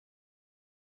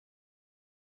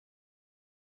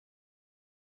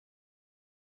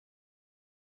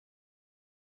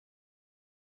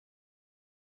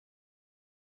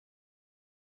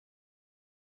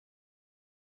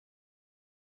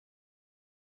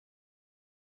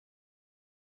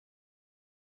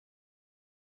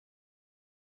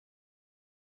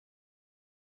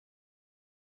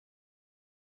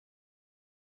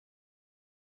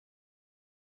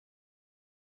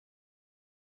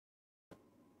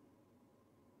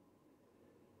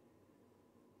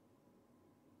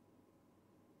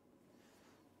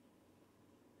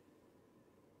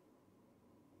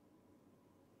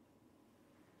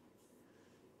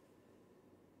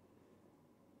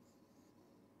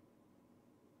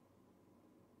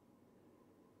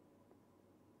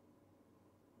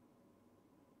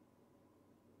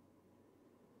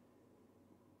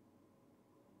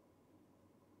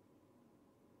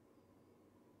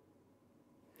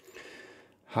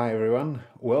Hi everyone,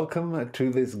 welcome to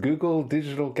this Google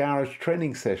Digital Garage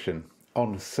training session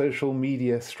on social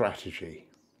media strategy.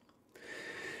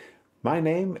 My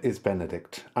name is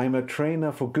Benedict. I'm a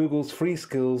trainer for Google's free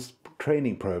skills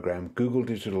training program, Google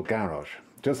Digital Garage.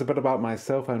 Just a bit about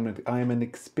myself, I'm an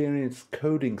experienced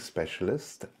coding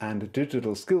specialist and a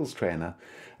digital skills trainer,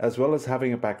 as well as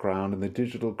having a background in the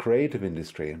digital creative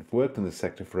industry and worked in the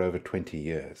sector for over 20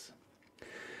 years.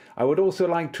 I would also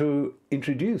like to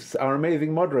introduce our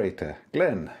amazing moderator,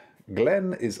 Glenn.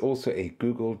 Glenn is also a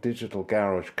Google Digital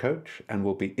Garage coach and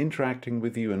will be interacting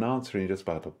with you and answering just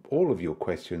about all of your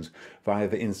questions via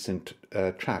the instant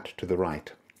chat to the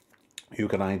right. You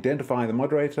can identify the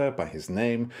moderator by his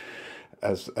name,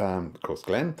 as of course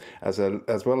Glenn, as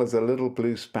well as a little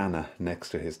blue spanner next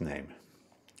to his name.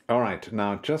 All right,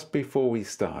 now just before we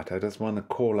start, I just want to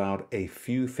call out a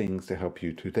few things to help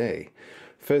you today.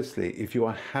 Firstly, if you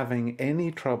are having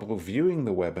any trouble viewing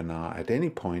the webinar at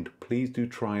any point, please do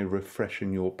try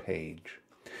refreshing your page.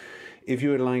 If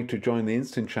you would like to join the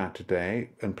instant chat today,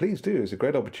 and please do, it's a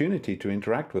great opportunity to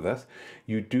interact with us,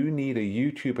 you do need a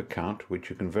YouTube account, which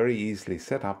you can very easily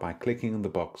set up by clicking on the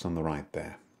box on the right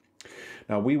there.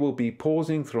 Now, we will be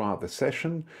pausing throughout the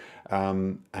session,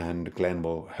 and Glenn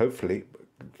will hopefully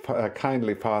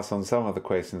kindly pass on some of the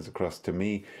questions across to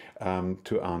me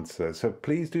to answer. So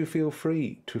please do feel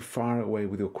free to fire away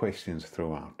with your questions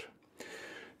throughout.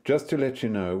 Just to let you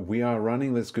know, we are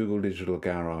running this Google Digital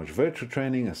Garage virtual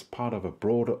training as part of a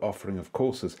broader offering of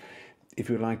courses. If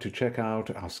you'd like to check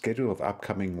out our schedule of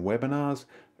upcoming webinars,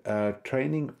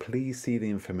 training, please see the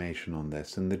information on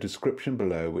this in the description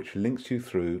below, which links you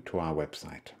through to our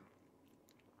website.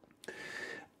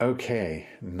 Okay,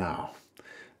 now,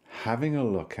 having a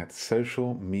look at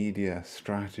social media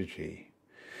strategy.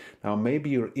 Now, maybe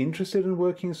you're interested in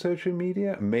working in social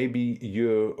media, maybe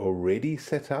you're already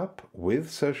set up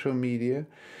with social media,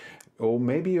 or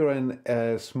maybe you're in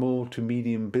a small to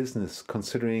medium business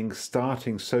considering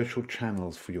starting social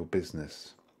channels for your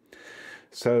business.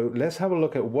 So let's have a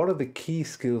look at what are the key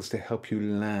skills to help you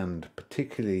land,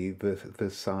 particularly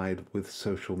the side with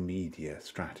social media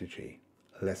strategy.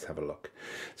 Let's have a look.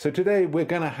 So today we're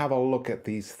going to have a look at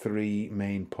these three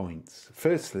main points.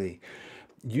 Firstly,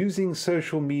 using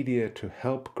social media to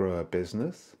help grow a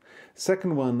business.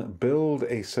 Second one, build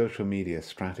a social media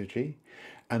strategy.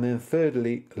 And then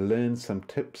thirdly, learn some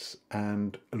tips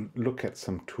and look at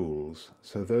some tools.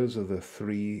 So those are the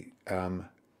three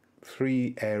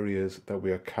areas that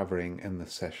we are covering in the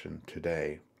session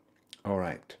today. All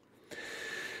right.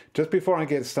 Just before I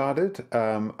get started,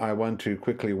 I want to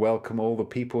quickly welcome all the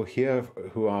people here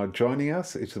who are joining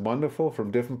us. It's wonderful from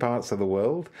different parts of the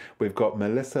world. We've got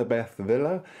Melissa Beth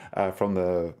Villa from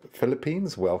the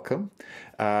Philippines, welcome.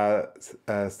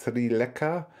 Sri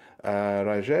Lekha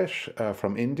Rajesh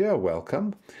from India,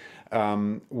 welcome.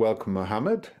 Welcome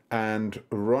Mohammed, and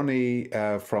Ronnie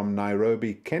from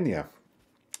Nairobi, Kenya.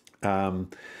 And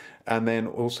then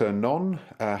also Non,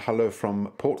 hello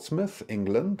from Portsmouth,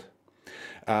 England.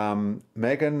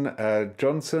 Megan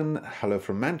Johnson, hello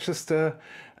from Manchester.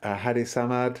 Hadi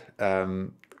Samad,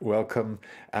 welcome.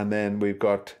 And then we've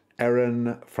got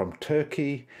Erin from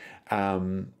Turkey,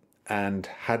 and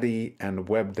Hadi and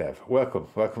WebDev.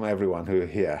 Welcome everyone who are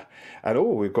here. And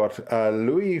we've got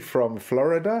Louis from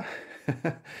Florida.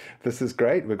 This is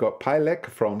great. We've got Pilek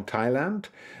from Thailand,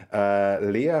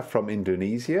 Leah from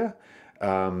Indonesia.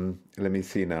 Let me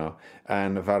see now.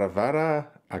 And Varavara,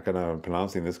 I don't know if I'm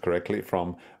pronouncing this correctly,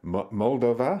 from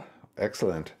Moldova.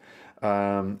 Excellent.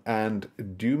 And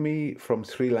Dumi from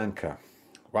Sri Lanka.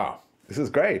 Wow, this is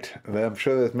great. I'm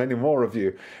sure there's many more of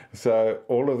you. So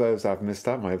all of those I've missed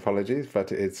out, my apologies,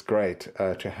 but it's great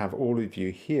to have all of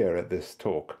you here at this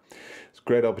talk. It's a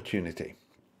great opportunity.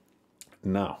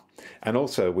 Now, and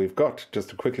also we've got, just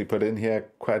to quickly put in here,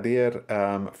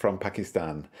 Qadir from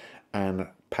Pakistan and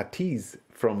Patiz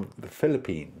from the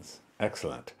Philippines.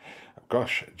 Excellent.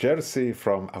 Gosh, Jersey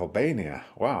from Albania.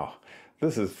 Wow,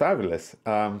 this is fabulous.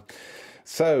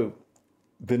 So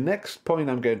the next point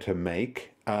I'm going to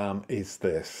make is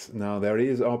this. Now, there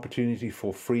is opportunity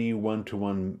for free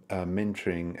one-to-one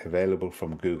mentoring available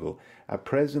from Google. At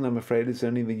present, I'm afraid it's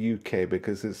only in the UK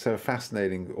because it's so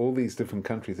fascinating, all these different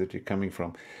countries that you're coming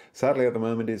from. Sadly, at the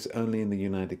moment, it's only in the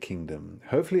United Kingdom.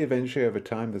 Hopefully, eventually, over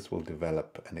time, this will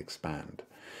develop and expand.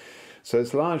 So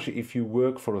it's largely if you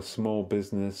work for a small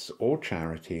business or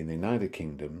charity in the United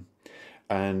Kingdom,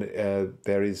 and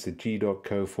there is the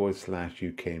g.co/UK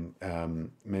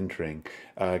mentoring.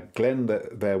 Glenn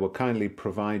there will kindly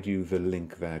provide you the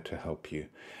link there to help you.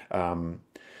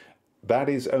 That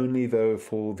is only though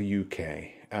for the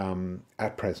UK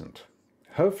at present.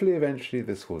 Hopefully eventually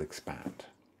this will expand.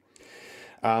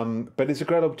 But it's a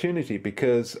great opportunity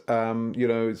because,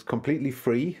 it's completely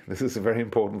free. This is a very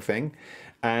important thing.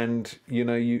 And,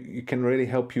 you can really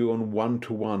help you on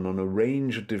one-to-one on a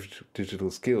range of digital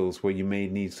skills where you may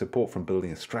need support from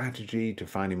building a strategy to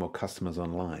finding more customers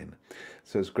online.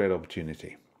 So it's a great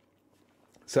opportunity.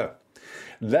 So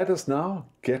let us now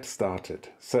get started.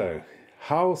 So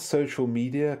how social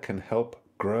media can help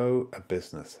grow a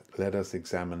business. Let us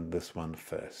examine this one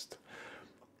first.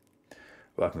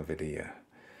 Welcome, video.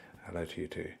 Hello to you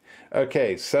too.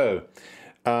 Okay, so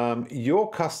your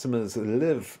customers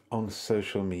live on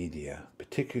social media,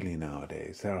 particularly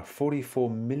nowadays. There are 44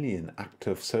 million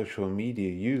active social media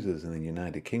users in the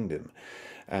United Kingdom.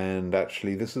 And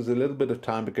actually, this was a little bit of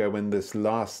time ago when this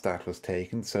last stat was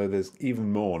taken, so there's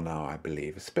even more now, I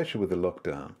believe, especially with the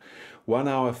lockdown. 1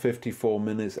 hour, 54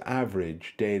 minutes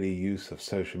average daily use of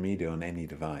social media on any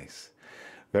device.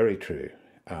 Very true.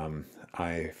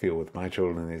 I feel with my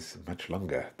children is much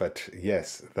longer, but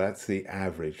yes, that's the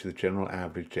average, the general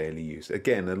average daily use.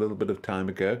 Again, a little bit of time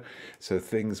ago, so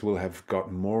things will have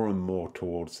got more and more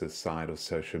towards the side of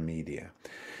social media,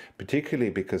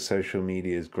 particularly because social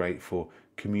media is great for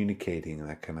communicating,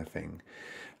 that kind of thing.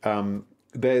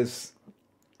 There's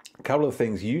a couple of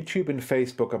things. YouTube and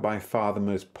Facebook are by far the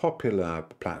most popular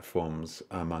platforms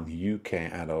among UK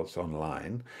adults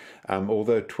online,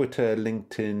 although Twitter,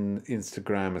 LinkedIn,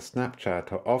 Instagram, and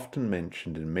Snapchat are often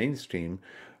mentioned in mainstream.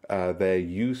 Their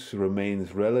use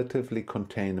remains relatively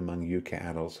contained among UK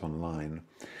adults online.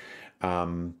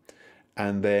 And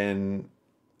then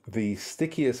the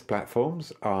stickiest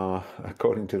platforms are,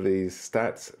 according to these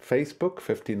stats, Facebook,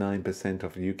 59%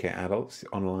 of UK adults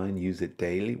online use it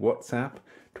daily, WhatsApp,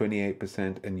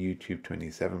 28%, and YouTube,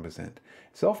 27%.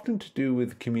 It's often to do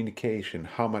with communication,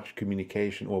 how much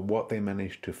communication or what they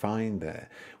manage to find there,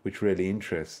 which really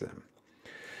interests them.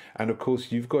 And of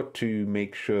course, you've got to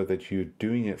make sure that you're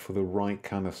doing it for the right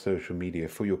kind of social media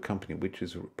for your company, which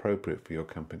is appropriate for your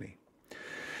company.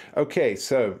 Okay,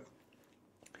 so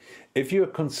if you're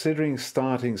considering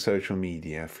starting social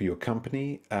media for your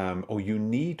company, or you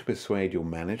need to persuade your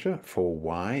manager for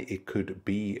why it could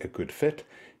be a good fit,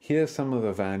 here's some of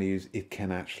the values it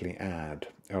can actually add.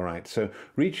 All right, so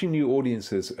reaching new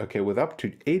audiences, okay, with up to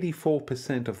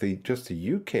 84% of just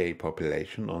the UK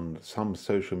population on some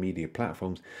social media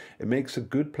platforms, it makes a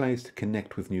good place to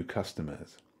connect with new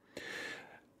customers.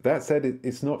 That said,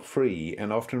 it's not free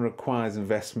and often requires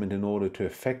investment in order to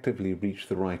effectively reach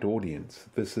the right audience.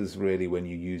 This is really when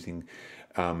you're using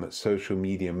social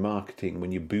media marketing,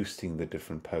 when you're boosting the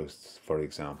different posts, for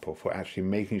example, for actually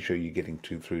making sure you're getting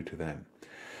through to them,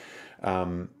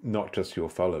 not just your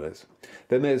followers.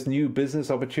 Then there's new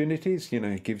business opportunities.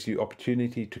 It gives you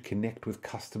opportunity to connect with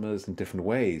customers in different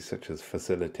ways, such as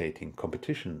facilitating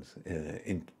competitions,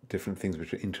 in different things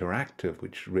which are interactive,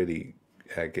 which really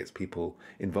gets people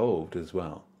involved as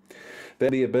well.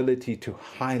 Then the ability to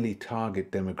highly target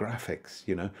demographics,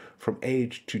 from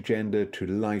age to gender to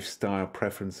lifestyle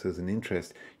preferences and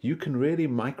interests. You can really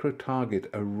micro-target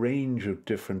a range of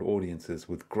different audiences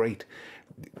with great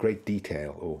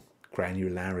detail, or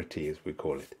granularity as we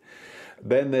call it.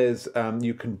 Then there's,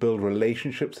 you can build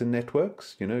relationships and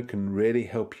networks, it can really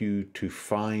help you to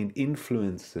find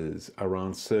influencers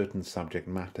around certain subject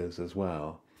matters as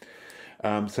well.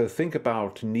 So think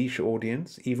about niche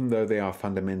audience. Even though they are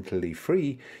fundamentally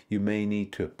free, you may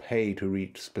need to pay to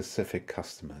reach specific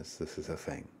customers. This is a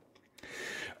thing.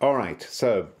 All right,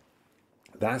 so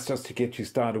that's just to get you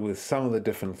started with some of the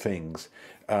different things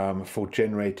for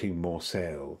generating more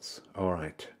sales. All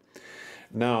right.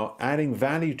 Now, adding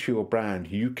value to your brand,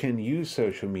 you can use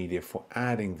social media for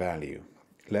adding value.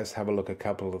 Let's have a look at a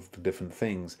couple of the different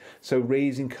things. So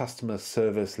raising customer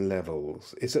service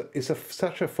levels. It's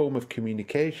such a form of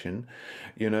communication.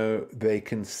 They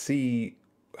can see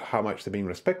how much they're being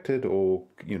respected or,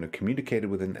 communicated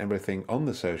with and everything on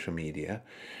the social media.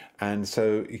 And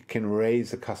so it can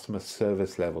raise the customer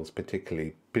service levels,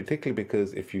 particularly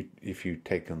because if you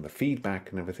take on the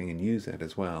feedback and everything and use it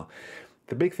as well.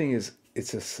 The big thing is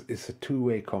it's a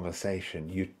two-way conversation.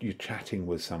 You're chatting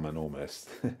with someone almost.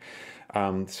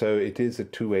 So it is a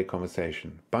two-way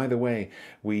conversation. By the way,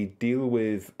 we deal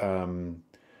with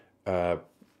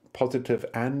positive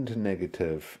and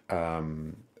negative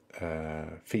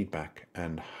feedback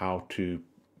and how to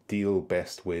deal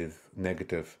best with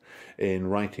negative in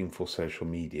writing for social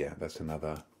media. That's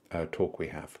another talk we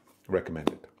have.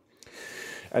 Recommended.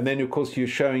 And then, of course, you're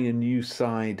showing a new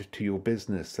side to your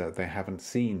business that they haven't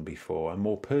seen before, a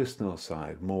more personal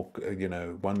side, more,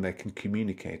 one they can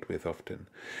communicate with often.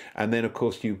 And then, of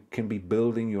course, you can be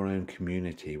building your own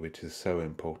community, which is so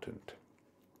important.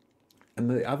 And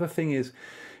the other thing is,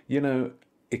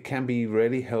 it can be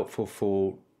really helpful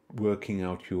for working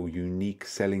out your unique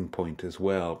selling point as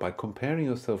well by comparing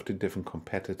yourself to different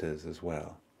competitors as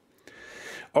well.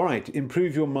 All right,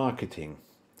 improve your marketing.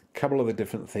 A couple of the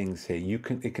different things here.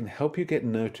 It can help you get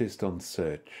noticed on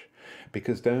search,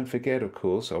 because don't forget, of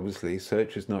course, obviously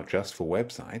search is not just for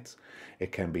websites.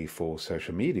 It can be for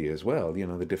social media as well. You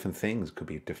know, the different things could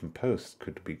be different posts,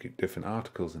 could be different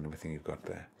articles and everything you've got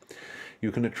there.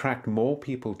 You can attract more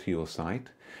people to your site,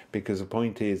 because the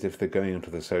point is, if they're going onto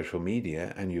the social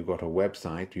media and you've got a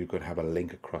website, you could have a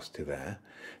link across to there.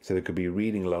 So they could be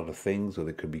reading a lot of things, or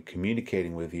they could be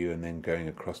communicating with you and then going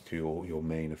across to your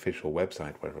main official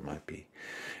website, whatever it might be.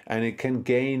 And it can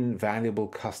gain valuable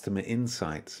customer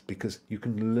insights, because you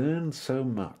can learn so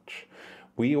much.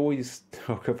 We always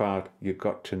talk about you've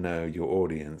got to know your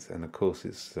audience, and of course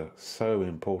it's so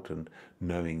important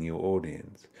knowing your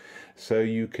audience. So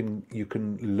you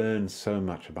can learn so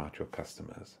much about your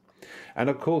customers. And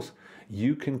of course,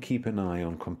 you can keep an eye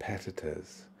on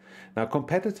competitors. Now,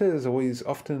 competitors always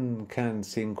often can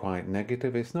seem quite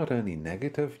negative. It's not only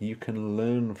negative, you can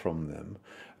learn from them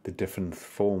the different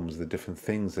forms, the different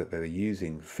things that they're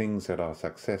using, things that are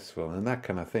successful and that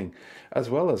kind of thing, as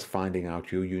well as finding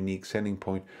out your unique selling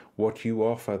point, what you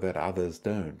offer that others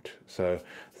don't. So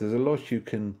there's a lot you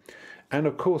can, and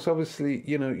of course, obviously,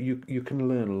 you know, you can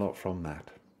learn a lot from that.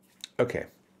 Okay.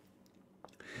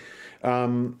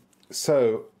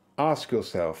 So ask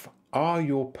yourself, are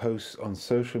your posts on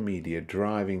social media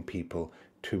driving people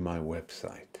to my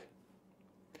website?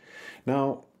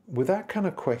 Now, with that kind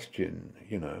of question,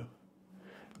 you know,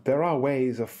 there are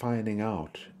ways of finding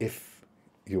out if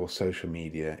your social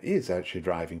media is actually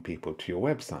driving people to your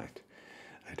website.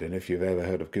 I don't know if you've ever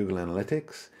heard of Google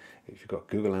Analytics. If you've got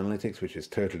Google Analytics, which is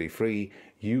totally free,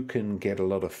 you can get a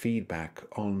lot of feedback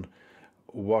on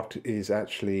what is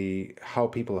actually, how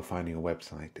people are finding a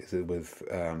website. Is it with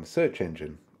search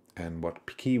engine, and what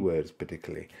keywords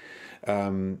particularly?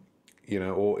 You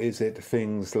know, or is it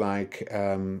things like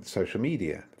social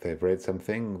media? They've read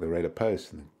something, they read a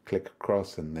post and click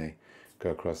across and they go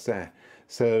across there.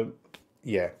 So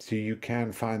yeah, so you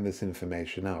can find this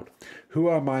information out. Who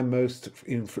are my most,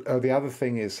 the other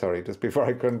thing is, sorry, just before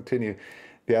I continue,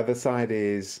 the other side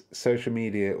is social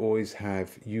media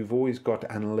you've always got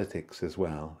analytics as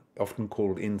well, often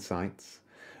called insights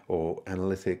or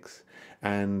analytics.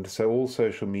 And so all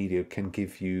social media can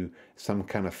give you some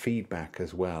kind of feedback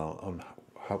as well on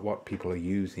what people are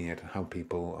using it, how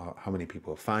many people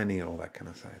are finding it, all that kind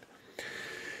of side.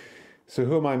 So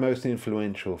who are my most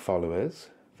influential followers?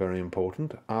 Very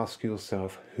important. Ask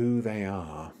yourself who they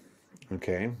are.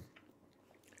 Okay.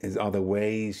 Are there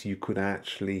ways you could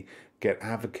actually get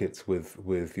advocates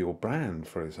with your brand,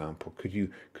 for example? Could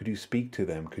you speak to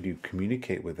them? Could you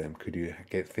communicate with them? Could you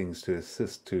get things to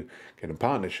assist to get a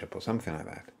partnership or something like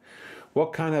that?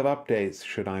 What kind of updates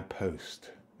should I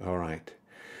post? All right.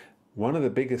 One of the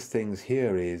biggest things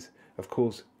here is, of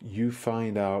course, you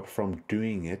find out from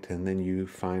doing it, and then you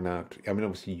find out, I mean,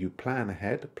 obviously you plan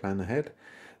ahead.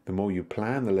 The more you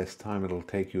plan, the less time it'll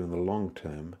take you in the long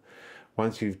term.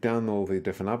 Once you've done all the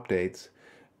different updates,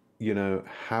 you know,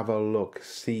 have a look,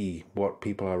 see what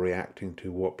people are reacting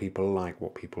to, what people like,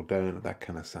 what people don't, that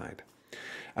kind of side.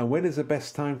 And when is the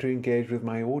best time to engage with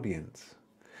my audience?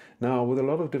 Now, with a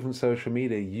lot of different social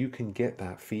media, you can get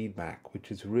that feedback,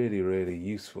 which is really, really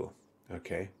useful.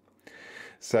 Okay.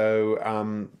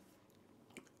 So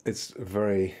it's a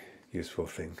very useful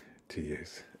thing to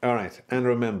use. All right. And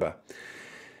remember,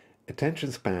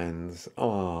 attention spans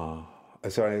are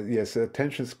very,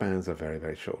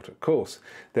 very short. Of course,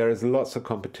 there is lots of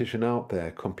competition out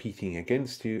there competing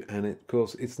against you, and of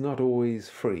course, it's not always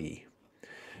free.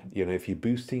 You know, if you're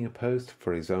boosting a post,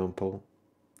 for example,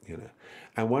 you know,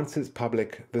 and once it's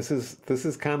public, this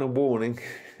is kind of warning.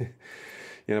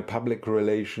 You know, public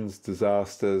relations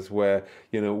disasters where,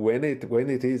 you know, when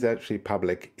it is actually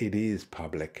public, it is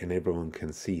public and everyone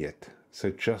can see it.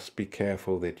 So just be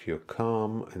careful that you're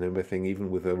calm and everything, even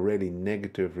with a really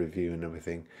negative review and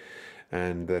everything,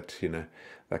 and that, you know,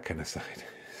 that kind of side.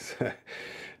 So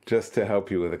just to help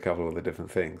you with a couple of the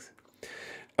different things.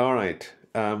 All right,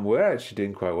 we're actually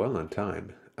doing quite well on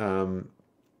time.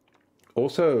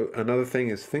 Also, another thing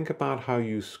is, think about how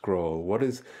you scroll. What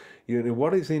is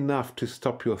enough to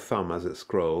stop your thumb as it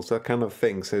scrolls? That kind of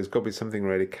thing. So there's got to be something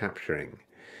really capturing.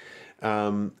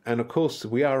 And of course,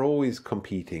 we are always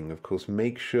competing. Of course,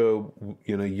 make sure,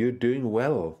 you know, you're doing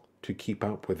well to keep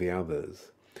up with the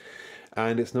others.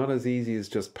 And it's not as easy as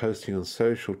just posting on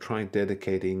social. Try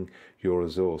dedicating your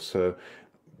resource. So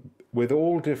with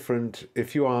all different,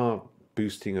 if you are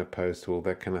boosting a post or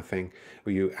that kind of thing,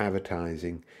 or you're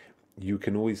advertising, you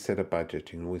can always set a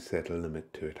budget. You can always set a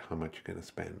limit to it, how much you're going to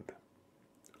spend.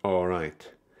 All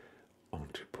right, on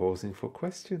to pausing for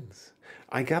questions.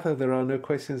 I gather there are no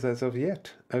questions as of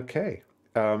yet. Okay.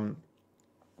 But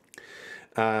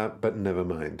never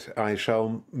mind. I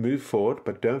shall move forward,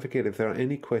 but don't forget, if there are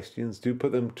any questions, do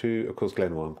put them to, of course,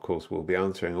 Glenn will be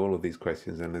answering all of these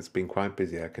questions, and it's been quite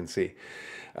busy, I can see.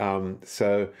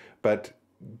 But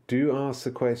do ask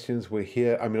the questions. We're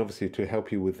here, I mean, obviously, to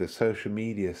help you with the social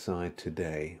media side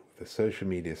today, the social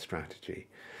media strategy.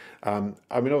 I mean,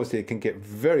 obviously, it can get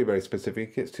very, very specific.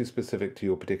 It gets too specific to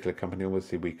your particular company.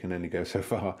 Obviously, we can only go so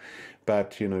far.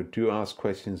 But, you know, do ask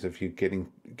questions if you're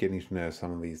getting to know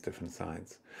some of these different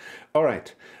sides. All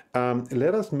right.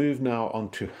 Let us move now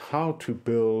on to how to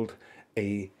build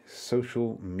a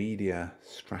social media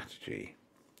strategy.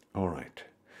 All right.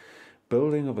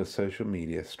 Building of a social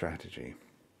media strategy.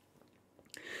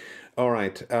 All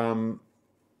right.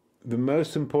 The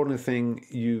most important thing,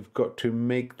 you've got to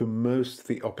make the most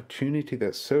the opportunity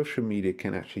that social media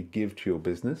can actually give to your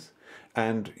business.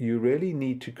 And you really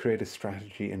need to create a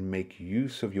strategy and make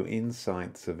use of your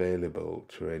insights available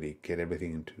to really get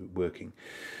everything into working.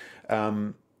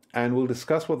 And we'll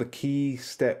discuss what the key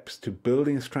steps to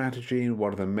building a strategy and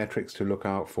what are the metrics to look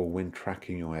out for when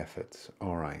tracking your efforts.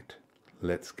 All right,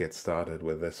 let's get started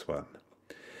with this one.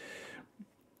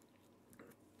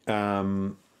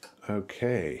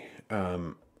 Okay.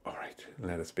 All right,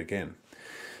 let us begin.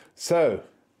 So,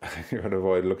 I've got to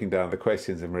avoid looking down the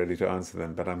questions and ready to answer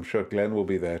them, but I'm sure Glenn will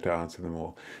be there to answer them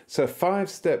all. So 5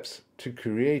 steps to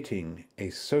creating a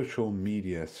social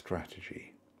media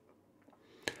strategy.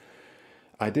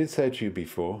 I did say to you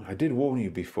before, I did warn you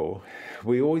before,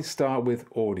 we always start with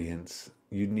audience.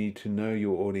 You need to know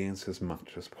your audience as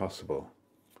much as possible.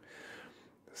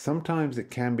 Sometimes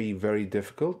it can be very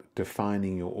difficult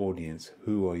defining your audience.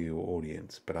 Who are your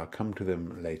audience? But I'll come to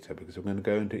them later because we're going to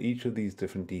go into each of these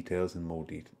different details in more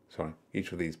detail. Sorry,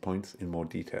 each of these points in more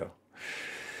detail.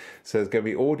 So there's going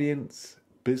to be audience,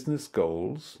 business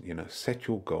goals, you know, set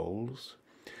your goals,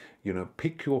 you know,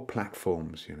 pick your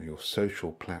platforms, you know, your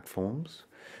social platforms,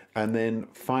 and then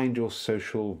find your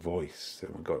social voice. So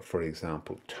we've got, for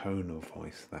example, tone of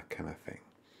voice, that kind of thing.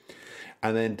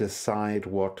 And then decide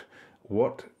what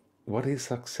is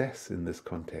success in this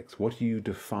context? What are you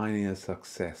defining as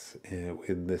success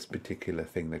in this particular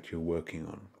thing that you're working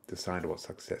on? Decide what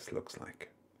success looks like.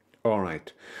 All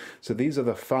right, so these are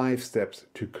the 5 steps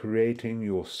to creating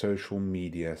your social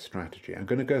media strategy. I'm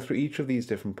going to go through each of these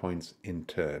different points in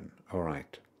turn. All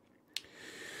right.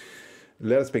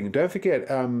 Let us begin. Don't forget,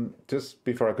 just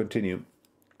before I continue,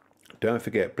 don't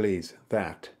forget, please,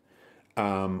 that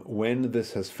when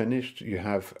this has finished, you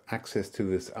have access to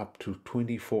this up to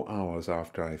 24 hours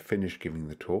after I finish giving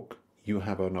the talk. You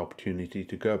have an opportunity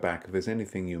to go back if there's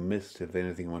anything you missed, if there's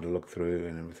anything you want to look through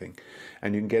and everything.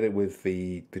 And you can get it with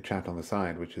the chat on the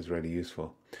side, which is really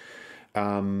useful.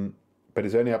 But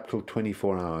it's only up till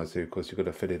 24 hours, so of course you've got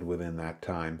to fit it within that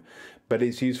time. But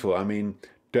it's useful. I mean,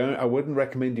 I wouldn't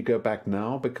recommend you go back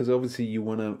now because obviously you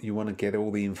want to get all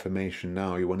the information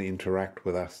now. You want to interact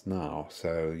with us now.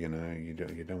 So, you know, you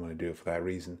don't want to do it for that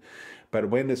reason. But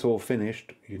when it's all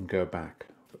finished, you can go back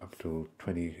up till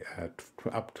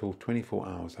 24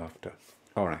 hours after.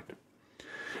 All right.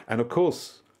 And of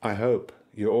course, I hope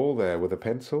you're all there with a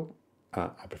pencil. I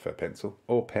prefer pencil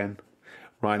or pen,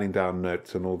 writing down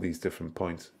notes on all these different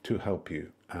points to help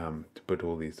you to put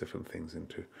all these different things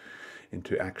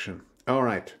into action. All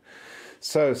right,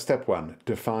 so step 1,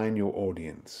 define your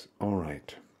audience. All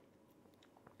right.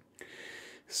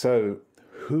 So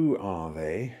who are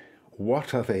they?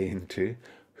 What are they into?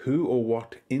 Who or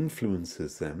what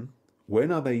influences them?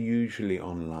 When are they usually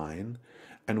online?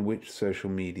 And which social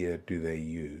media do they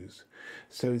use?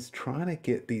 So it's trying to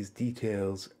get these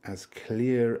details as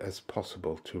clear as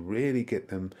possible to really get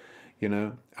them. You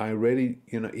know,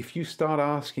 if you start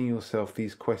asking yourself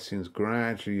these questions,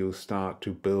 gradually you'll start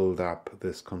to build up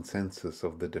this consensus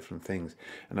of the different things.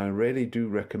 And I really do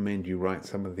recommend you write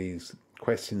some of these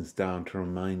questions down to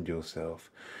remind yourself.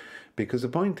 Because the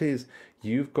point is,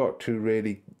 you've got to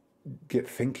really get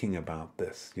thinking about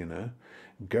this, you know,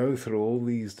 go through all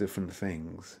these different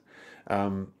things.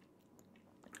 And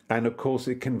of course,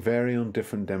 it can vary on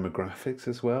different demographics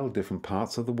as well, different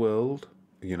parts of the world,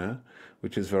 you know,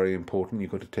 which is very important.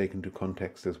 You've got to take into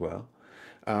context as well.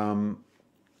 And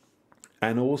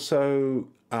also,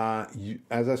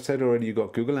 as I said already, you've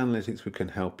got Google Analytics which can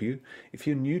help you. If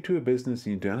you're new to a business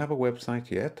and you don't have a website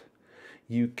yet,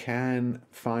 you can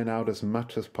find out as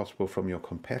much as possible from your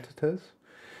competitors.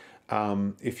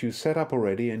 If you set up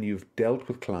already and you've dealt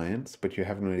with clients, but you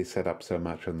haven't really set up so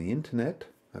much on the internet,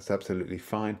 that's absolutely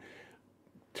fine.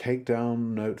 take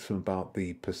down notes about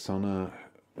the persona.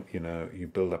 You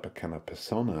build up a kind of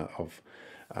persona of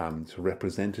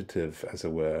representative, as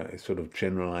it were, a sort of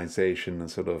generalization and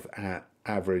sort of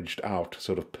averaged out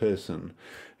sort of person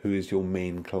who is your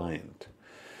main client.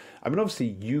 I mean,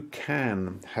 obviously, you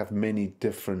can have many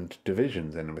different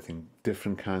divisions and everything,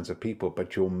 different kinds of people,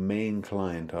 but your main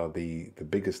client are the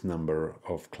biggest number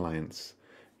of clients.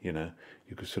 You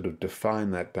could sort of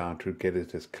define that down to get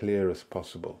it as clear as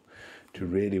possible to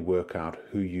really work out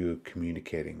who you're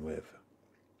communicating with.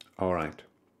 All right.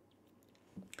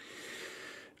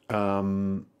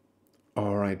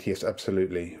 All right, yes,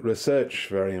 absolutely. Research,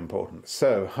 very important.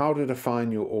 So, how to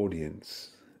define your audience?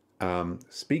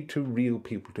 Speak to real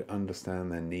people to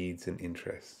understand their needs and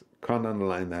interests. Can't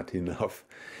underline that enough.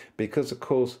 Because, of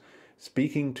course,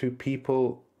 speaking to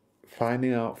people,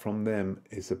 finding out from them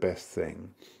is the best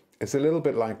thing. It's a little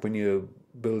bit like when you're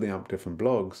building up different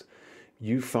blogs,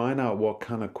 you find out what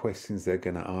kind of questions they're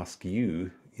going to ask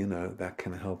you, that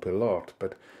can help a lot.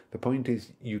 But the point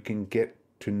is, you can get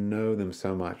to know them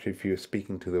so much if you're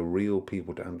speaking to the real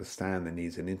people to understand their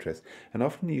needs and interests. And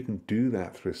often you can do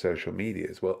that through social media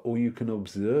as well, or you can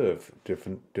observe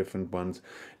different ones,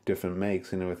 different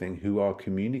makes and everything, who are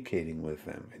communicating with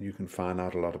them, and you can find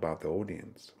out a lot about the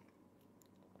audience.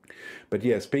 But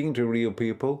yeah, speaking to real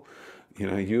people,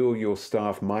 you or your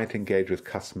staff might engage with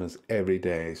customers every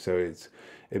day, so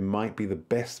it might be the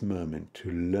best moment to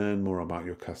learn more about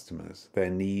your customers, their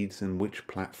needs, and which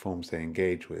platforms they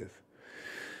engage with.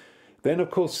 Then,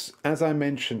 of course, as I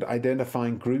mentioned,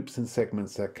 identifying groups and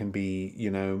segments that can be,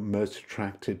 most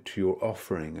attracted to your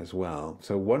offering as well.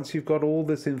 So once you've got all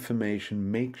this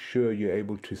information, make sure you're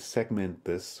able to segment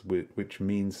this, which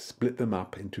means split them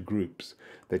up into groups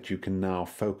that you can now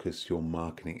focus your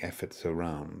marketing efforts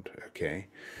around, okay?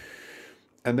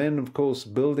 And then, of course,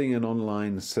 building an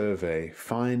online survey,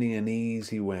 finding an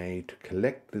easy way to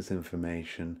collect this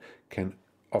information can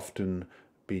often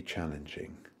be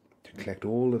challenging. Collect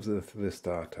all of this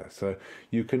data. So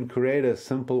you can create a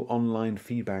simple online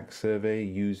feedback survey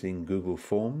using Google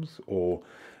Forms or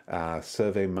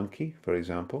SurveyMonkey, for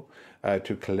example,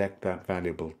 to collect that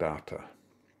valuable data.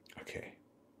 Okay,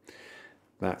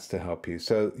 that's to help you.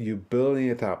 So you're building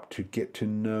it up to get to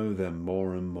know them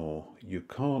more and more. You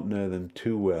can't know them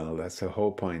too well. That's the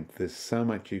whole point. There's so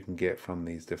much you can get from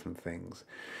these different things.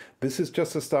 This is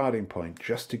just a starting point,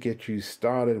 just to get you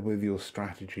started with your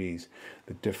strategies,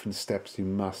 the different steps you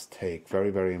must take. Very,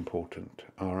 very important.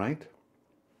 All right?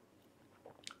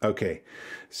 Okay,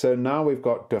 so now we've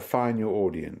got define your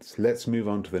audience. Let's move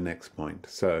on to the next point.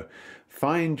 So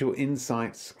find your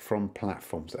insights from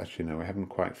platforms. Actually, no, we haven't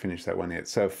quite finished that one yet.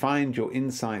 So find your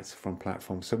insights from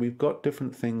platforms. So we've got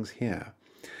different things here.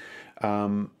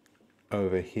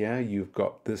 Over here, you've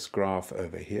got this graph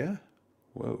over here.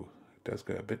 Whoa. Does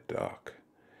go a bit dark.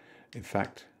 In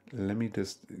fact, let me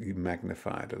just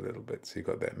magnify it a little bit. So you've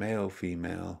got that male,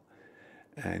 female,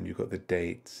 and you've got the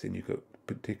dates, and you've got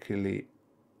particularly,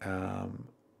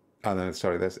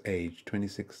 sorry, that's age,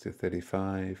 26 to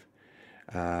 35.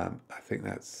 I think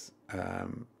that's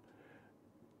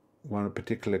one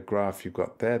particular graph you've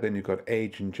got there. Then you've got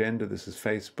age and gender. This is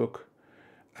Facebook.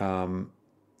 And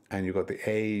you've got the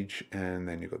age, and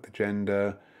then you've got the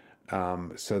gender.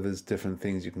 So there's different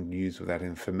things you can use with that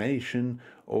information.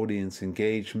 Audience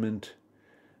engagement,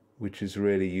 which is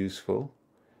really useful.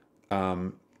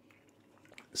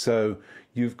 So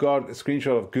you've got a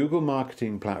screenshot of Google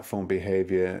Marketing Platform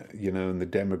behavior, and the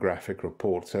demographic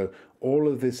report. So all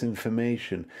of this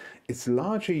information, it's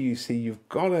largely, you see, you're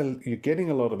getting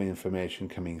a lot of information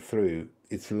coming through.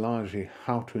 It's largely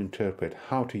how to interpret,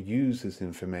 how to use this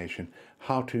information,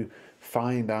 how to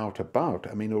find out about.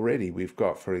 I mean, already we've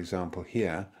got, for example,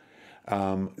 here,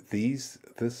 this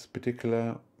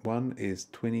particular one is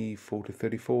 24 to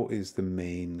 34 is the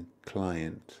main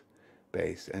client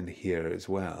base, and here as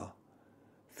well,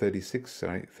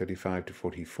 35 to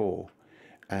 44,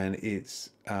 and it's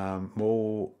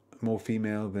more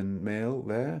female than male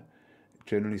there,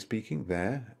 generally speaking,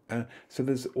 there. So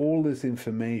there's all this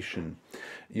information.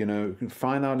 You can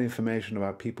find out information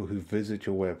about people who visit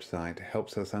your website. It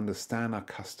helps us understand our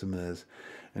customers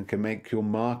and can make your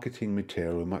marketing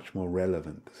material much more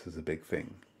relevant. This is a big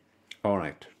thing. All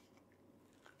right.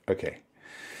 Okay.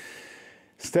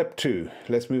 Step 2.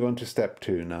 Let's move on to step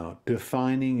 2 now.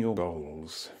 Defining your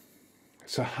goals.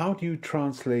 So how do you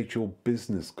translate your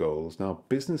business goals? Now,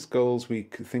 business goals, we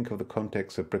think of the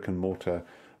context of brick and mortar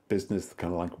business,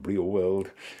 kind of like real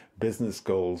world business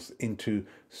goals into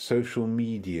social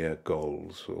media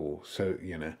goals, or so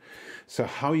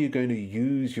how are you going to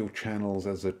use your channels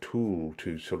as a tool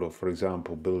to sort of, for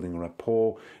example, building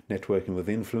rapport, networking with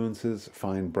influencers,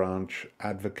 find branch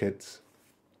advocates.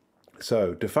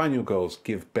 So define your goals,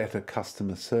 give better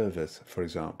customer service, for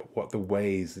example. What the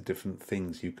ways, the different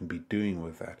things you can be doing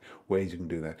with that, ways you can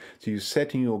do that. So you're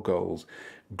setting your goals,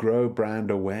 grow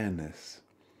brand awareness.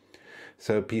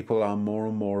 So people are more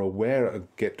and more aware,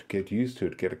 get used to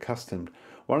it, get accustomed.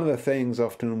 One of the things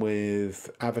often with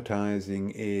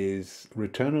advertising is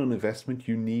return on investment.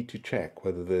 You need to check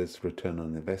whether there's return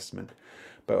on investment.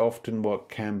 But often what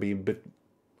can be a bit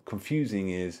confusing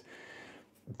is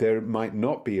there might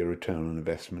not be a return on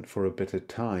investment for a bit of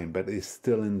time, but it's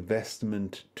still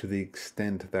investment to the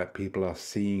extent that people are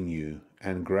seeing you.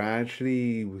 And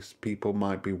gradually people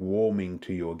might be warming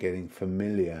to you or getting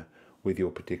familiar with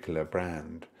your particular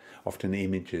brand. Often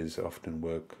images often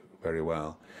work very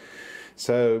well.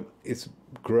 So it's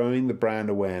growing the brand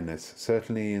awareness.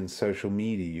 Certainly in social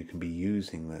media you can be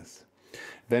using this.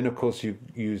 Then of course you're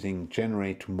using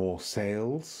generate more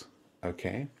sales.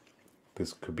 Okay,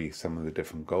 this could be some of the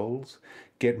different goals.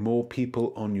 Get more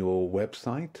people on your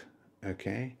website.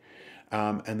 Okay,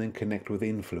 and then connect with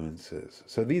influencers.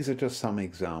 So these are just some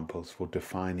examples for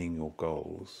defining your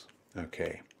goals.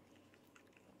 Okay.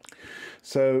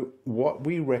 So what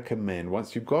we recommend,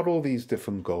 once you've got all these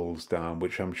different goals down,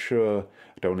 which I'm sure,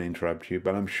 I don't want to interrupt you,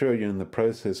 but I'm sure you're in the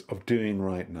process of doing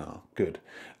right now. Good.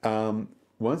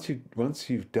 Once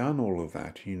you've done all of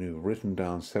that, you've written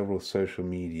down several social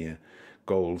media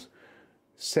goals,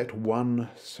 set one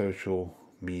social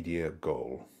media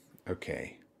goal.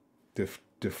 Okay.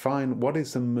 Define what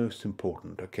is the most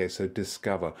important. Okay, so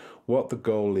discover what the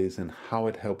goal is and how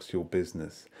it helps your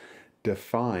business.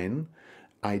 Define,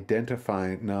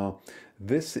 identify. Now,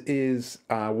 this is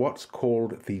what's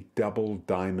called the double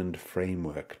diamond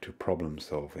framework to problem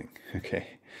solving.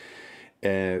 Okay,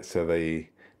 so the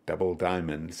double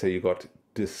diamond. So you've got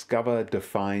discover,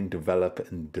 define, develop,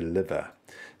 and deliver.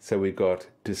 So we've got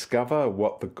discover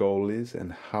what the goal is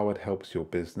and how it helps your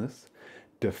business.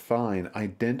 Define,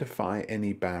 identify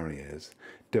any barriers.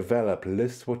 Develop,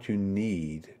 list what you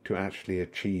need to actually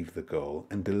achieve the goal.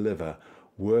 And deliver,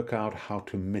 work out how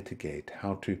to mitigate,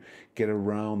 how to get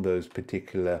around those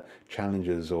particular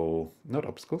challenges, or not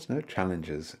obstacles, no,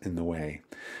 challenges in the way.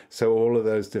 So all of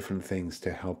those different things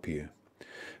to help you.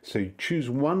 So you choose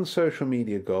one social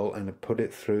media goal and put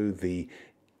it through the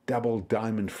double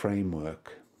diamond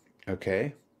framework.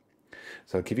 Okay?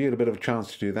 So I'll give you a bit of a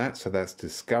chance to do that. So that's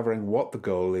discovering what the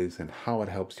goal is and how it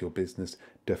helps your business.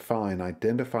 Define,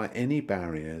 identify any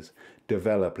barriers.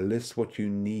 Develop, list what you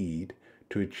need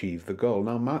to achieve the goal.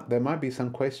 Now, there might be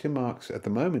some question marks at the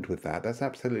moment with that. That's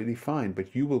absolutely fine,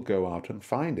 but you will go out and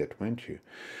find it, won't you?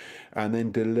 And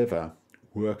then deliver,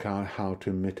 work out how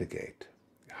to mitigate,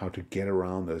 how to get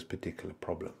around those particular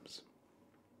problems.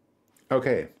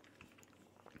 Okay.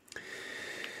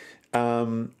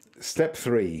 Step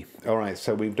 3. All right,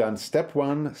 so we've done step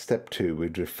 1, step 2.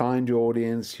 We've defined your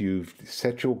audience, you've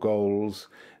set your goals.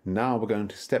 Now we're going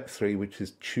to step 3, which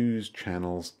is choose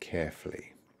channels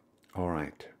carefully. All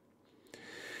right.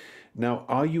 Now,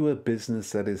 are you a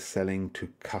business that is selling to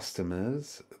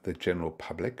customers, the general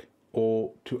public,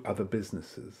 or to other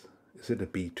businesses? Is it a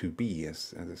B2B,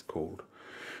 as it's called?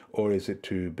 Or is it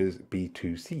to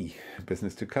B2C,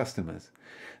 business to customers?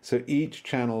 So each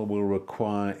channel will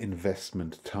require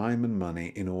investment, time and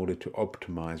money in order to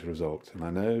optimize results. And I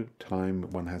know time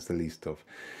one has the least of.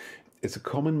 It's a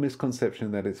common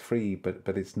misconception that it's free, but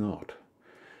it's not.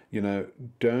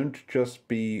 Don't just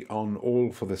be on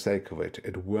all for the sake of it.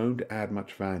 It won't add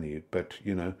much value, but,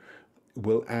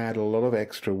 will add a lot of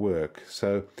extra work.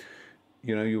 So,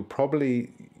 you'll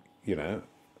probably,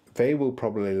 they will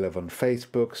probably live on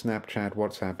Facebook, Snapchat,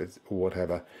 WhatsApp, or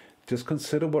whatever. Just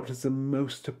consider what is the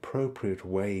most appropriate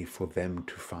way for them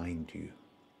to find you.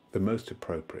 The most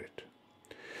appropriate.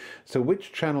 So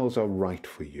which channels are right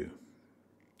for you?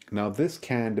 Now, this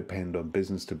can depend on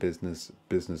business to business,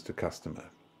 business to customer.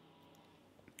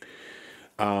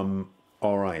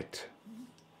 All right.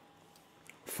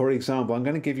 For example, I'm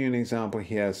going to give you an example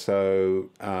here. So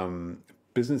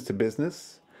business to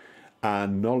business,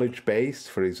 knowledge-based,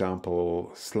 for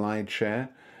example, SlideShare,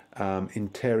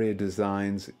 interior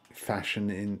designs, fashion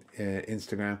in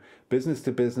Instagram. Business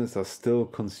to business are still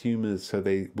consumers, so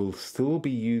they will still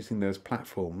be using those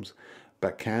platforms,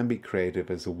 but can be creative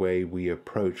as a way we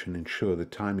approach and ensure the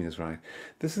timing is right.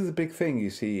 This is a big thing, you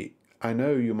see. I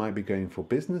know you might be going for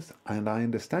business, and I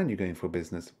understand you're going for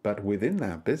business, but within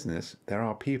that business, there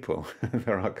are people,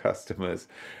 there are customers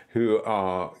who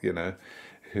are,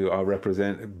 who are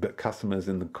customers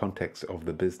in the context of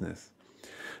the business.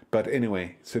 But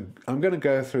anyway, so I'm going to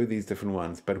go through these different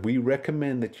ones, but we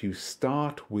recommend that you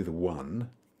start with one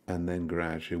and then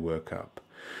gradually work up.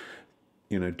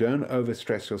 You know, don't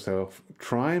overstress yourself.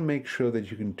 Try and make sure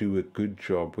that you can do a good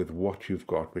job with what you've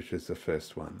got, which is the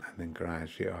first one. And then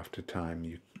gradually after time,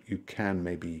 you can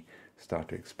maybe start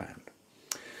to expand.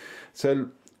 So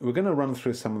we're going to run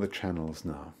through some of the channels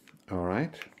now. All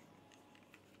right.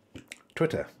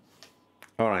 Twitter.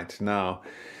 All right. Now,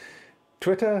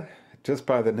 Twitter, just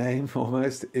by the name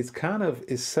almost, is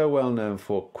so well known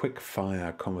for quick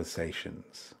fire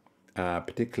conversations.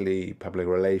 Particularly public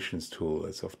relations tool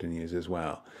that's often used as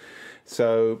well.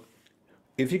 So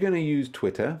if you're going to use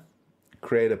Twitter,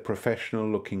 create a professional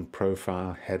looking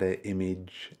profile, header,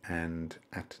 image, and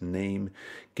 @name.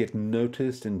 Get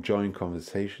noticed and join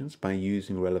conversations by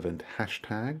using relevant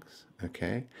hashtags.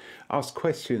 Okay. Ask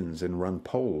questions and run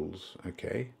polls.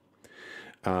 Okay.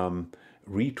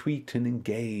 Retweet and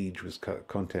engage with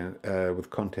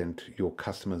content your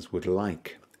customers would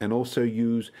like, and also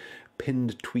use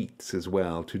pinned tweets as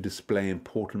well to display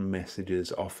important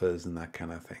messages, offers, and that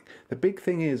kind of thing. The big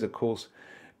thing is, of course,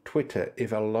 Twitter.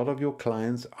 If a lot of your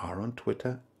clients are on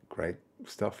Twitter, great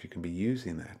stuff. You can be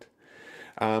using that.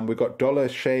 We've got Dollar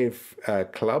Shave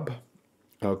Club.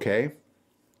 Okay.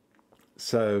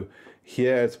 So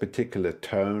here it's a particular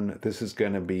tone. This is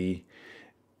going to be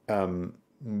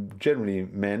generally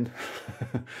men.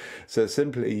 So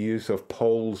simply use of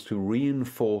polls to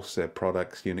reinforce their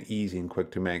products, easy and quick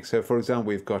to make. So for example,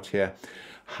 we've got here,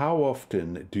 how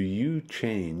often do you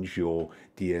change your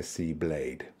DSC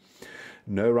blade?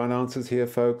 No right answers here,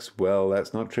 folks. Well,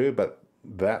 that's not true, but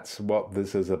that's what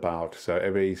this is about. So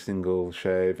every single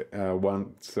shave,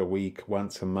 once a week,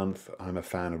 once a month. I'm a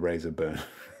fan of razor burn,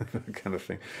 that kind of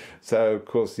thing. So of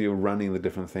course you're running the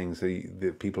different things.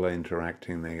 The people are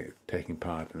interacting, they're taking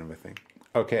part and everything.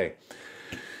 Okay,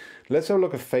 let's have a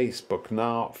look at Facebook.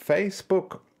 Now,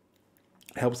 Facebook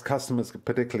helps customers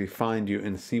particularly find you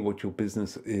and see what your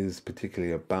business is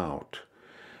particularly about.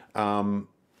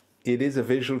 It is a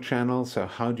visual channel, so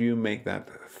how do you make that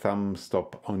thumb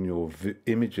stop on your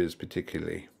images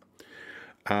particularly?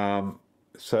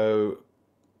 So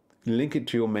link it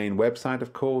to your main website,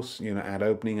 of course, add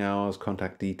opening hours,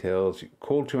 contact details,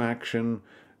 call to action,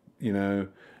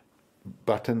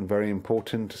 button, very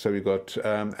important. So we've got,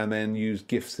 and then use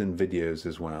GIFs and videos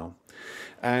as well.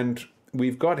 And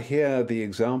we've got here the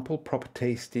example, proper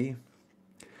tasty,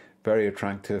 very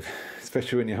attractive,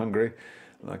 especially when you're hungry,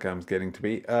 like I'm getting to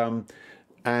be.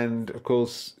 And of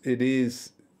course, it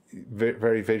is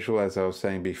very visual, as I was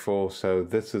saying before. So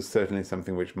this is certainly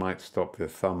something which might stop the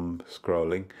thumb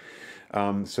scrolling.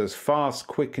 So it's fast,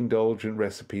 quick, indulgent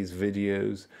recipes,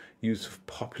 videos. Use of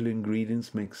popular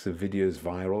ingredients makes the videos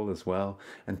viral as well.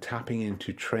 And tapping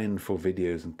into trend for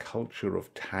videos and culture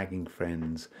of tagging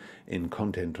friends in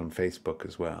content on Facebook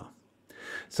as well.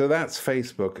 So that's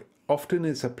Facebook. Often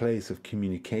it's a place of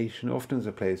communication, often it's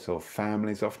a place of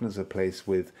families, often it's a place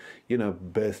with,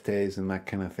 birthdays and that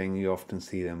kind of thing. You often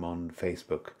see them on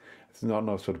Facebook. It's not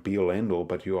sort of be all end all,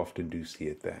 but you often do see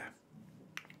it there.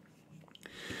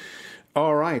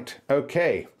 All right,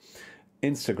 okay.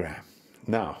 Instagram.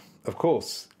 Now, of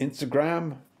course,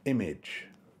 Instagram, image,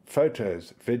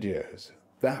 photos, videos,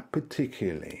 that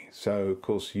particularly. So, of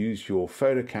course, use your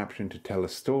photo caption to tell a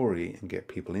story and get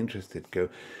people interested.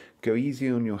 Go easy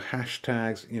on your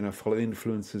hashtags, follow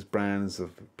influencers, brands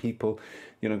of people,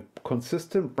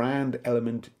 consistent brand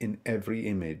element in every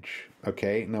image.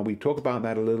 Okay, now we talk about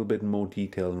that a little bit in more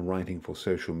detail in writing for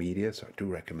social media, so I do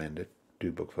recommend it,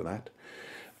 do book for that.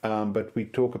 But we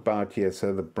talk about,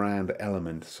 so the brand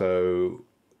element, so,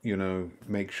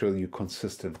 make sure you're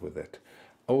consistent with it.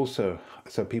 Also,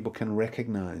 so people can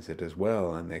recognize it as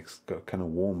well, and they kind of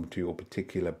warm to your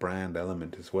particular brand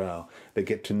element as well. They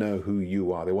get to know who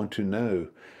you are. They want to know.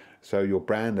 So your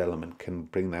brand element can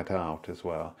bring that out as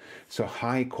well. So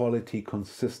high quality,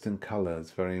 consistent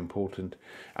colors, very important.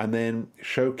 And then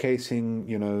showcasing,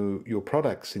 your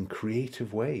products in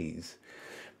creative ways.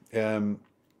 All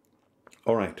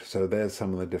right, so there's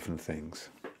some of the different things.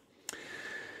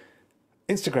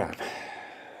 Instagram,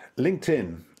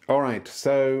 LinkedIn. All right,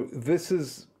 so this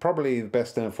is probably the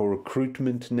best known for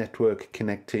recruitment, network,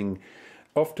 connecting.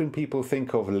 Often people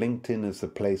think of LinkedIn as the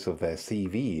place of their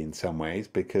CV in some ways,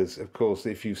 because of course,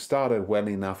 if you started well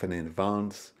enough in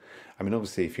advance,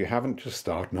 obviously, if you haven't, just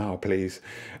start now, please.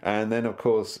 And then, of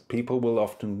course, people will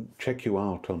often check you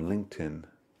out on LinkedIn.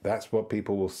 That's what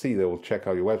people will see. They will check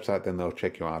out your website, then they'll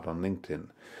check you out on LinkedIn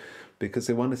because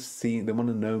they want to see, they want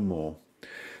to know more.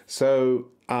 So,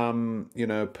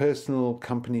 personal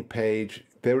company page,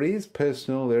 there is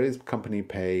personal, there is company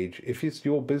page. If it's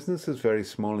your business is very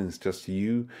small and it's just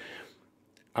you,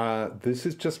 this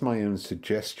is just my own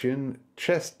suggestion.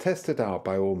 Just test it out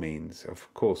by all means.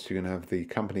 Of course, you can have the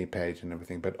company page and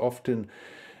everything, but often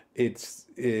it's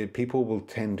people will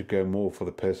tend to go more for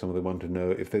the person they want to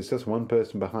know. If there's just one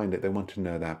person behind it, they want to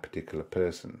know that particular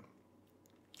person.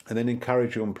 And then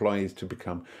encourage your employees to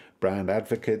become brand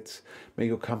advocates. Make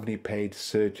your company page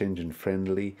search engine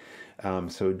friendly.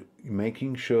 So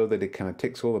making sure that it kind of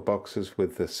ticks all the boxes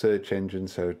with the search engine.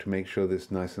 So to make sure that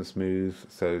it's nice and smooth.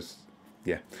 So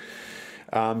yeah.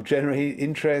 Generate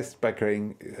interest by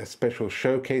creating special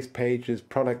showcase pages,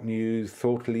 product news,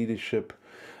 thought leadership.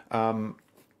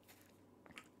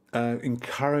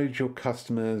 Encourage your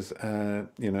customers,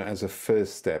 as a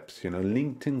first steps.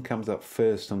 LinkedIn comes up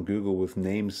first on Google with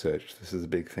name search. This is a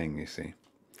big thing, you see.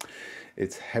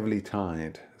 It's heavily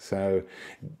tied. So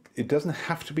it doesn't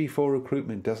have to be for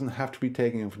recruitment, doesn't have to be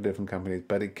taking it from different companies,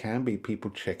 but it can be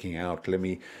people checking out.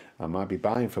 I might be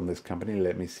buying from this company,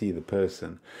 let me see the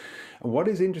person. And what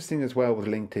is interesting as well with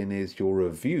LinkedIn is your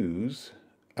reviews.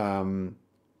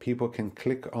 People can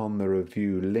click on the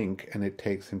review link and it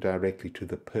takes them directly to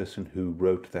the person who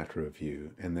wrote that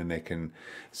review, and then they can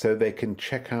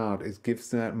check out. It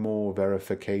gives that more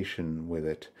verification with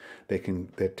it. They're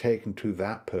taken to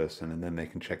that person, and then they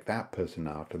can check that person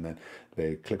out, and then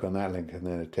they click on that link and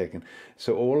then they're taken.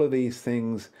 So all of these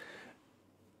things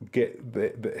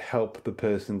help the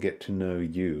person get to know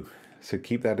you. So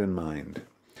keep that in mind.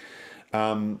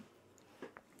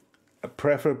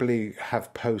 Preferably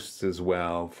have posts as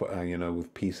well, for,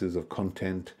 with pieces of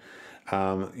content,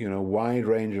 wide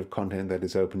range of content that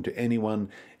is open to anyone.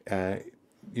 All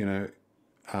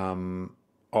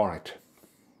right.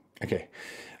 Okay.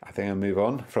 I think I'll move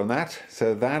on from that.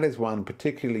 So that is one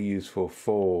particularly useful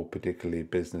for particularly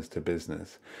business to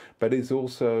business, but it's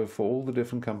also for all the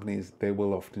different companies. They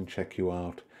will often check you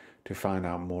out to find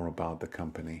out more about the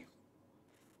company.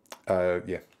 That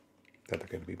they're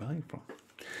going to be buying from.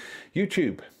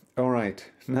 YouTube. All right.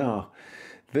 Now,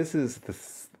 this is the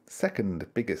second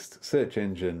biggest search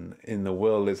engine in the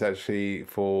world. Is actually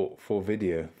for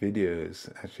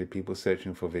videos. Actually, people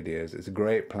searching for videos. It's a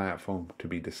great platform to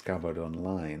be discovered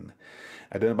online.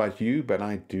 I don't know about you, but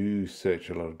I do search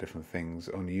a lot of different things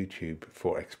on YouTube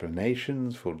for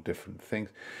explanations for different things.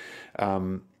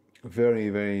 Very,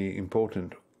 very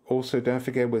important. Also, don't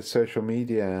forget with social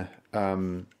media,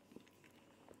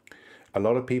 a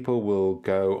lot of people will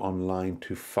go online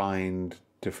to find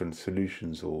different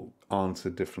solutions or answer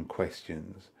different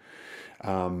questions.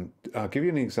 I'll give you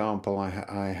an example. I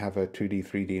have a 2D,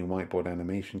 3D and whiteboard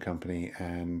animation company,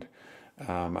 and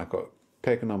I got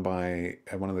taken on by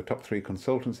one of the top 3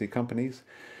 consultancy companies,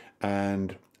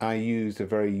 and I used a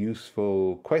very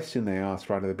useful question they asked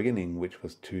right at the beginning, which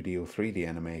was 2D or 3D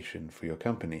animation for your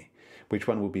company. Which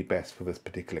one would be best for this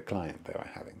particular client they were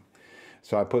having?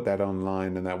 So I put that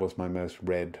online, and that was my most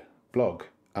read blog.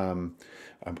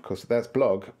 Because that's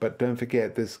blog, but don't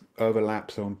forget this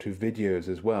overlaps onto videos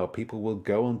as well. People will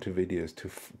go onto videos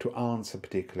to answer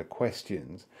particular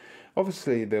questions.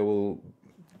 Obviously, they will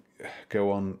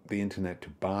go on the internet to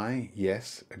buy,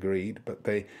 yes, agreed, but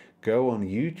they go on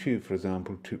YouTube, for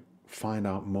example, to find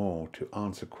out more, to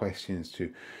answer questions,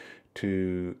 to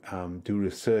do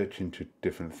research into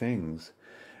different things.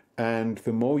 And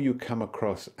the more you come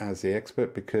across as the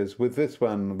expert, because with this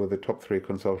one, with the top 3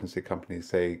 consultancy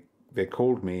companies, they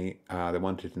called me, they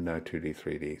wanted to know 2D,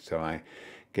 3D. So I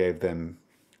gave them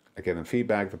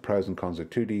feedback, the pros and cons of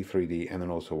 2D, 3D, and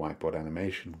then also whiteboard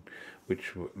animation,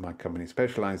 which my company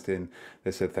specialized in.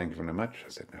 They said, thank you very much. I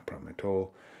said, no problem at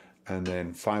all. And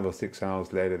then 5 or 6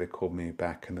 hours later, they called me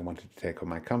back and they wanted to take on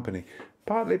my company,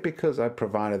 partly because I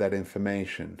provided that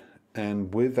information.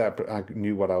 And with that, I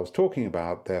knew what I was talking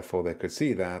about, therefore they could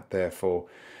see that, therefore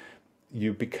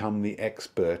you become the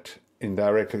expert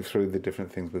indirectly through the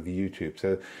different things with YouTube.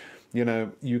 So,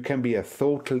 you can be a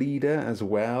thought leader as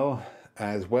well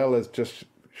as just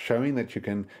showing that you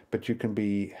can, but you can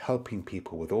be helping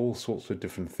people with all sorts of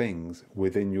different things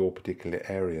within your particular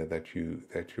area that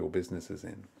your business is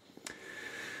in.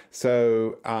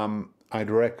 So I'd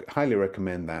highly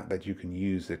recommend that you can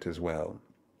use it as well.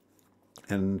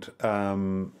 And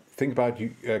think about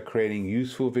creating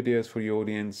useful videos for your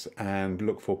audience, and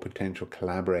look for potential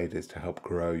collaborators to help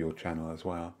grow your channel as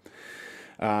well.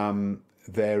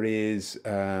 There is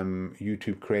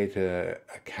YouTube Creator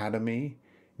Academy.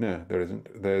 No, there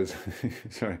isn't. There's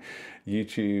sorry,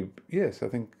 YouTube. Yes, I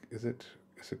think is it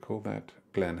called that?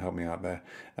 Glenn, help me out there.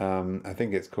 I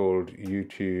think it's called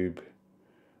YouTube.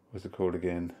 What's it called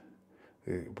again?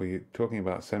 We're talking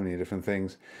about so many different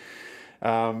things.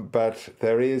 But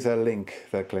there is a link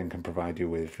that Glenn can provide you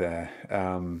with there,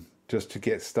 just to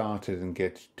get started and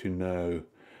get to know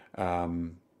about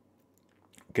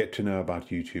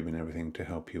YouTube and everything, to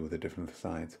help you with the different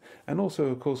sides. And also,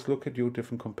 of course, look at your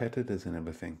different competitors and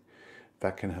everything.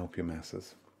 That can help you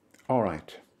masses. All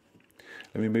right,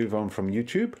 let me move on from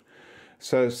YouTube.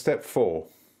 So step 4.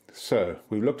 So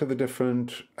we've looked at the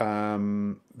different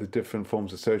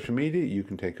forms of social media. You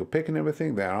can take your pick and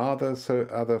everything. There are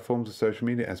other forms of social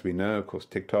media, as we know, of course,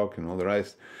 TikTok and all the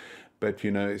rest. But,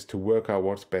 you know, it's to work out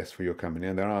what's best for your company.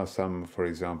 And there are some, for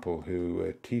example,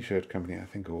 a t-shirt company, I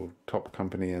think, or Top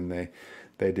Company, and they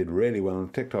did really well on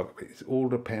TikTok. But it all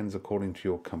depends according to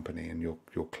your company and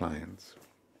your clients.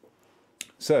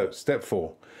 So step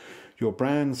 4, your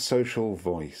brand's social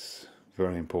voice.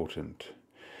 Very important.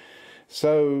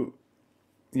 So,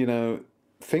 you know,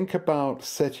 think about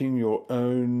setting your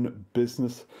own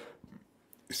business,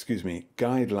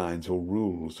 guidelines or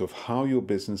rules of how your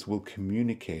business will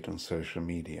communicate on social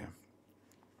media.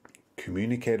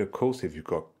 Communicate, of course, if you've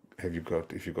got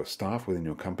staff within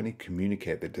your company,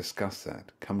 communicate, they discuss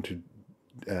that, come to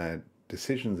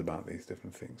decisions about these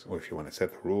different things. Or if you want to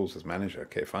set the rules as manager,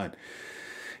 okay, fine.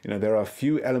 You know, there are a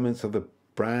few elements of the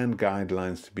brand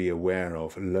guidelines to be aware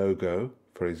of. Logo,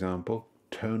 for example,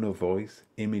 tone of voice,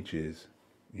 images,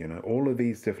 you know, all of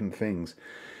these different things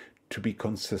to be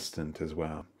consistent as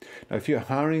well. Now, if you're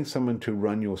hiring someone to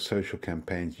run your social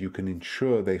campaigns, you can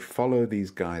ensure they follow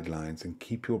these guidelines and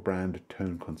keep your brand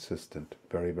tone consistent.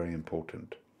 Very, very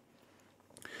important.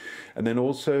 And then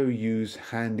also use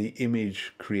handy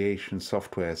image creation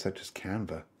software such as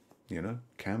Canva, you know,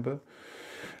 Canva,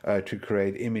 to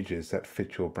create images that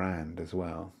fit your brand as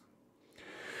well.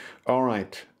 All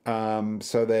right,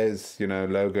 so there's, you know,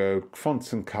 logo,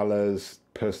 fonts and colors,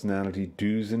 personality,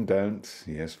 do's and don'ts.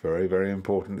 Yes, very, very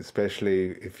important,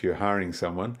 especially if you're hiring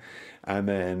someone. And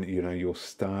then, you know, your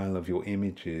style of your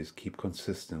images, keep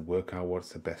consistent, work out what's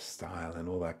the best style and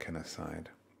all that kind of side.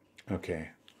 Okay,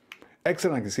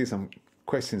 excellent. I can see some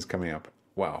questions coming up.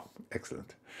 Wow,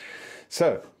 excellent.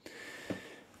 So,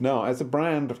 now, as a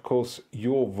brand, of course,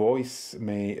 your voice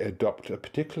may adopt a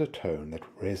particular tone that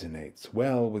resonates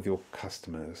well with your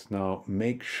customers. Now,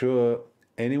 make sure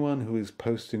anyone who is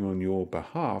posting on your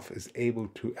behalf is able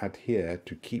to adhere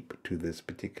to keep to this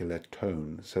particular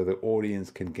tone so the audience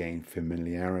can gain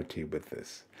familiarity with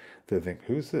this. They think,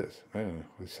 who's this? Oh,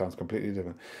 it sounds completely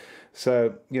different.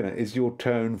 So, you know, is your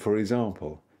tone, for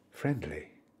example, friendly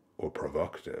or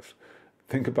provocative?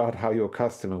 Think about how your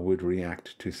customer would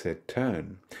react to said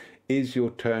tone. Is your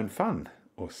tone fun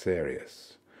or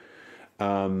serious?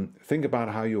 Think about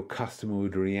how your customer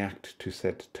would react to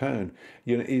said tone.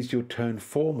 You know, is your tone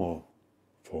formal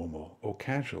or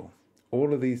casual?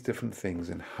 All of these different things,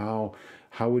 and how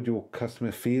would your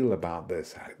customer feel about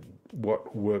this?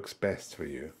 What works best for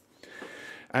you?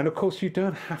 And of course, you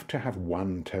don't have to have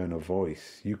one tone of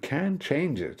voice. You can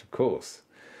change it, of course.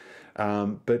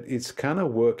 But it's kind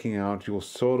of working out your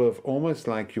sort of almost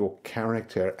like your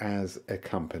character as a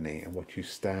company and what you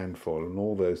stand for and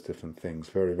all those different things.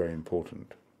 Very, very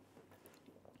important.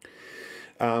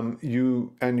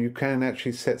 You can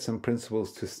actually set some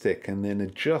principles to stick and then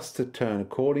adjust the tone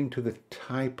according to the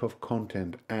type of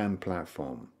content and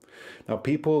platform. Now,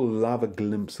 people love a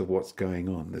glimpse of what's going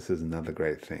on. This is another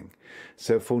great thing.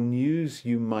 So for news,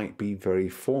 you might be very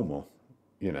formal,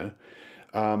 you know.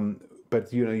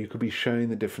 But, you know, you could be showing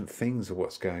the different things of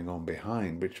what's going on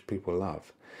behind, which people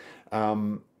love.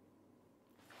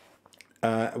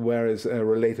 Whereas a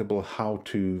relatable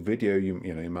how-to video,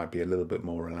 you might be a little bit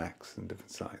more relaxed and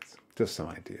different sides. Just some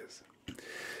ideas.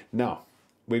 Now,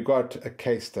 we've got a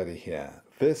case study here.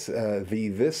 This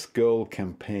Girl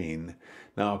campaign.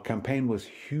 Now, campaign was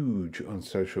huge on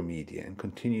social media and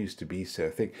continues to be so.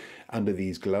 I think under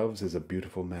these gloves is a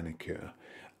beautiful manicure.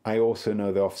 I also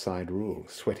know the offside rule,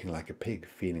 sweating like a pig,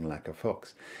 feeling like a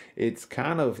fox. It's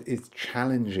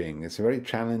challenging. It's very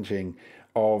challenging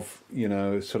of, you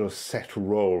know, sort of set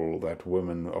role that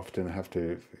women often have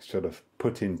to sort of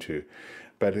put into.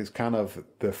 But it's kind of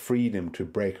the freedom to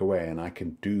break away, and I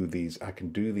can do these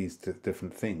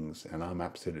different things, and I'm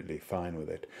absolutely fine with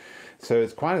it. So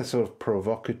it's quite a sort of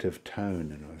provocative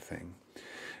tone and everything.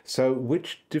 So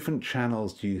which different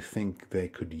channels do you think they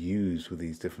could use with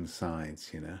these different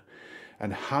sides, you know?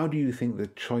 And how do you think the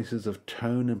choices of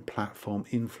tone and platform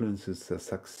influences the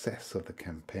success of the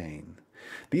campaign?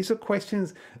 These are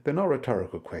questions, they're not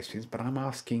rhetorical questions, but I'm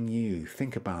asking you,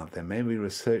 think about them, maybe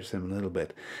research them a little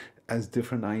bit as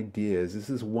different ideas. This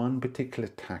is one particular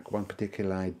tack, one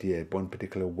particular idea, one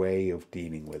particular way of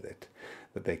dealing with it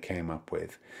that they came up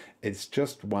with. It's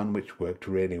just one which worked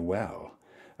really well.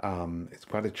 It's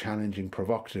quite a challenging,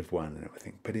 provocative one and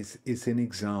everything, but it's an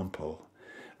example,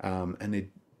 and it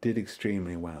did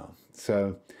extremely well.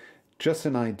 So just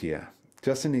an idea,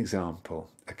 just an example,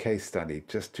 a case study,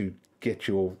 just to get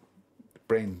your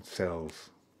brain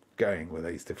cells going with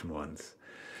these different ones.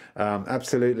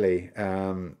 Absolutely.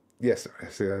 Yes,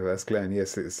 so that's Glenn.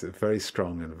 Yes, it's very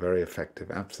strong and very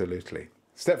effective. Absolutely.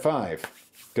 Step 5,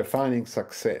 defining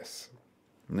success.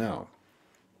 Now,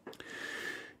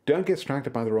 don't get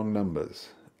distracted by the wrong numbers.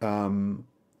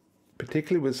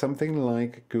 Particularly with something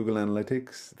like Google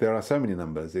Analytics, there are so many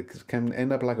numbers. It can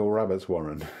end up like a rabbit's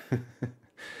warren.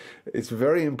 It's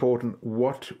very important,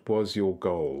 what was your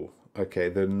goal? Okay,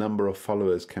 the number of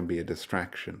followers can be a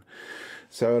distraction.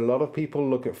 So a lot of people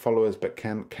look at followers, but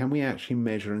can we actually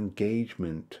measure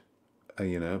engagement?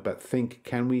 But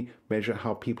can we measure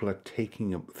how people are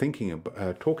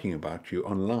talking about you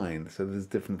online? So there's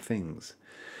different things.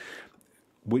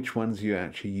 Which ones are you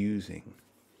actually using?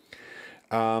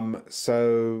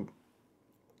 So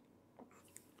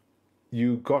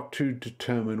you got to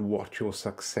determine what your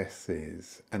success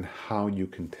is and how you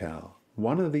can tell.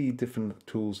 One of the different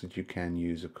tools that you can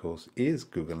use, of course, is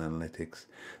Google Analytics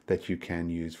that you can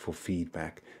use for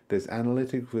feedback. There's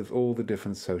analytics with all the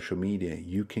different social media.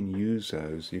 You can use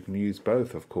those. You can use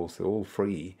both, of course. They're all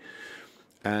free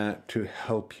to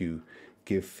help you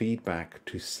give feedback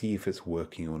to see if it's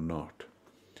working or not.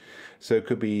 So it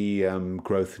could be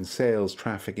growth in sales,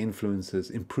 traffic, influencers,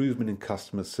 improvement in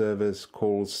customer service,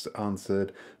 calls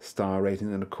answered, star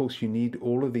rating. And of course, you need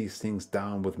all of these things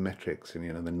down with metrics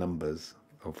and, the numbers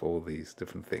of all these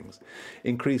different things.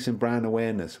 Increase in brand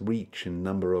awareness, reach, and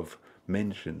number of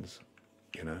mentions,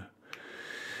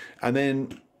 And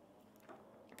then,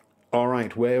 all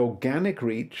right, where organic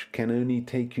reach can only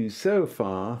take you so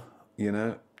far,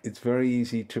 it's very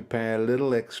easy to pay a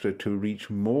little extra to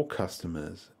reach more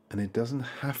customers. And it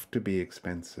doesn't have to be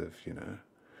expensive,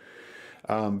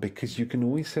 because you can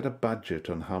always set a budget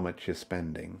on how much you're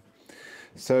spending.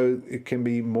 So it can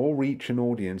be more reach and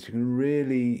audience. You can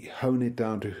really hone it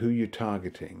down to who you're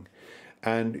targeting.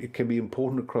 And it can be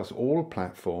important across all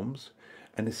platforms,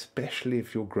 and especially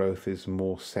if your growth is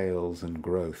more sales and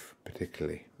growth,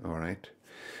 particularly, all right?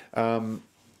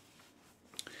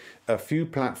 A few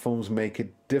platforms make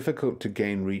it difficult to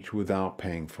gain reach without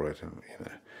paying for it,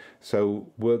 So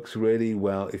works really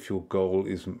well if your goal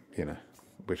is,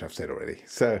 which I've said already.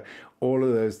 So all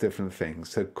of those different things.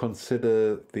 So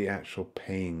consider the actual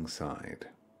paying side.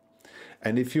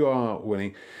 And if you are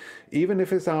willing, even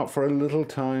if it's out for a little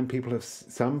time,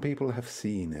 some people have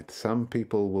seen it. Some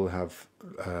people will have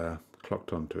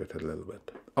clocked onto it a little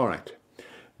bit. All right,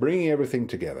 bringing everything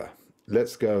together.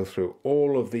 Let's go through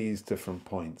all of these different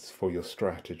points for your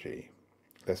strategy.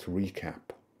 Let's recap.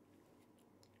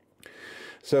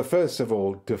 So first of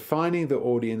all, defining the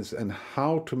audience and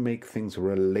how to make things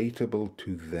relatable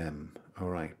to them. All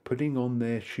right, putting on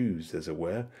their shoes, as it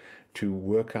were, to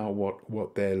work out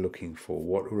what they're looking for,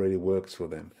 what really works for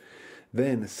them.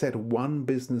 Then set one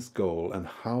business goal and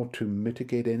how to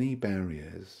mitigate any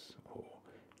barriers or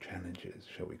challenges,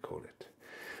 shall we call it.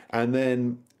 And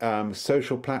then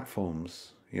social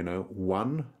platforms,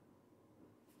 one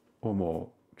or more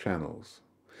channels.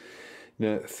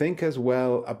 Now, think as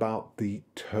well about the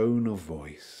tone of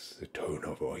voice,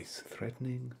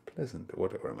 threatening, pleasant,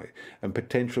 whatever, and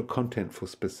potential content for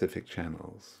specific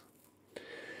channels.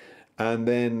 And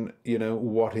then,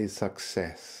 what is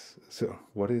success? So,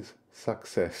 what is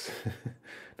success?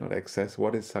 Not excess,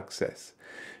 what is success?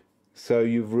 So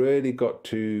you've really got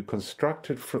to construct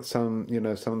it from some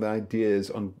of the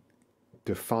ideas on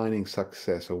defining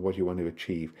success or what you want to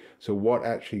achieve. So what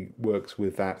actually works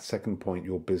with that second point,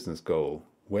 your business goal?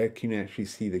 Where can you actually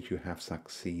see that you have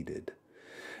succeeded?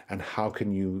 And how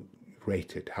can you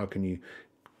rate it? How can you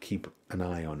keep an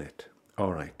eye on it?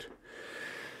 All right.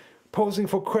 Pausing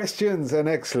for questions, and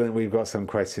excellent. We've got some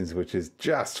questions, which is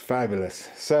just fabulous.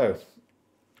 So,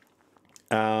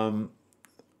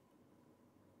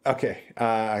 okay,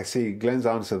 I see Glenn's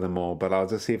answered them all, but I'll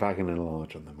just see if I can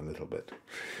enlarge on them a little bit.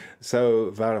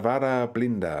 So, Varvara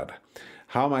Blindad,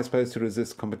 how am I supposed to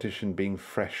resist competition being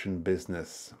fresh in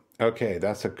business? Okay,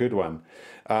 that's a good one.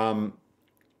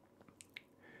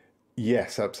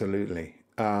 Yes, absolutely.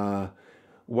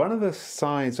 One of the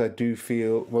sides I do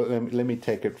feel, well, let me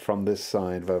take it from this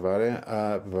side,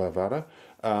 Varvara,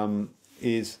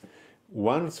 is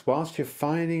whilst you're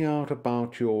finding out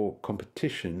about your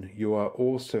competition, you are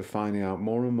also finding out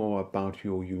more and more about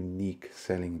your unique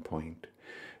selling point.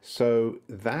 So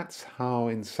that's how,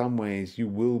 in some ways, you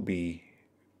will be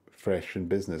fresh in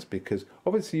business, because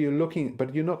obviously you're looking,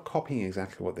 but you're not copying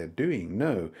exactly what they're doing.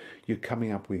 No, you're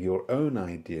coming up with your own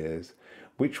ideas,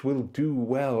 which will do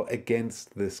well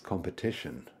against this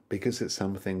competition, because it's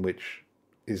something which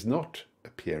is not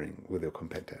appearing with your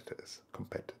competitors.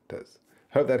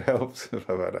 Hope that helps.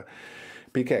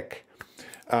 Bikek.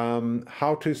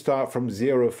 How to start from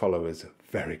 0 followers?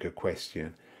 Very good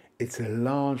question. It's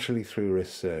largely through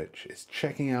research. It's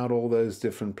checking out all those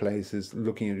different places,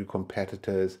 looking at your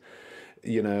competitors.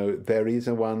 You know, there is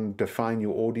a one, define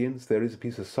your audience. There is a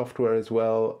piece of software as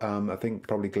well. I think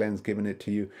probably Glenn's given it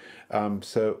to you.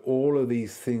 So all of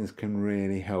these things can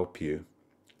really help you.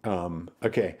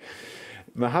 Okay,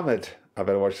 Mohammed, I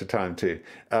better watch the time too.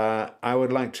 I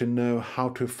would like to know how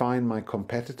to find my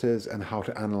competitors and how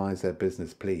to analyze their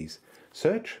business, please.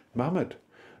 Search, Mohammed.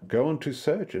 Go on to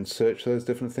search and search those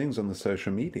different things on the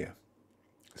social media.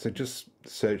 So just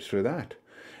search through that.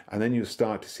 And then you'll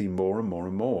start to see more and more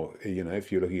and more. You know, if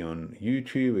you're looking on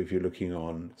YouTube, if you're looking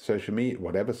on social media,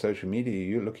 whatever social media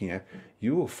you're looking at,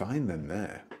 you will find them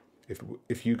there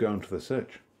if you go into the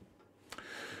search.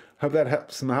 Hope that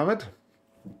helps, Mohammed.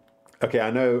 Okay,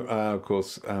 I know, of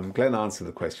course, Glenn answered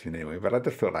the question anyway, but I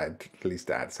just thought I'd at least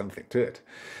add something to it.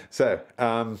 So,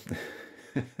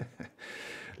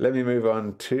 let me move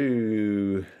on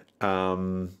to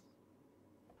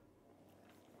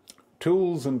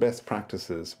tools and best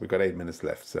practices. We've got 8 minutes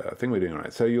left, so I think we're doing all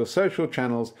right. So your social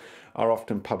channels are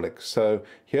often public. So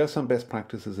here are some best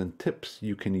practices and tips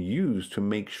you can use to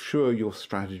make sure your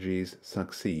strategies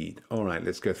succeed. All right,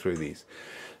 let's go through these.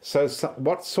 So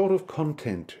what sort of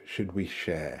content should we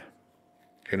share?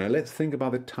 You know, let's think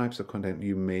about the types of content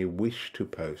you may wish to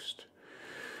post.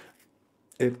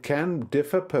 It can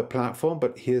differ per platform,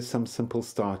 but here's some simple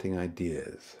starting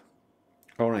ideas.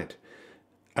 All right,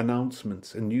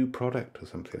 announcements, a new product or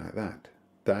something like that.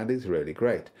 That is really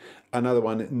great. Another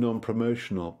one,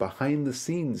 non-promotional, behind the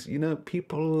scenes. You know,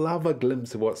 people love a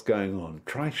glimpse of what's going on.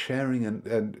 Try sharing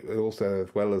and also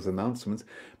as well as announcements,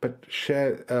 but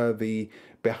share the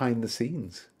behind the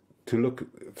scenes to look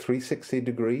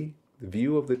 360-degree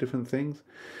view of the different things.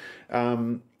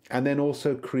 And then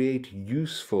also create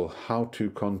useful how-to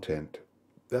content.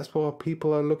 That's what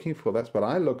people are looking for. That's what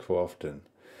I look for often.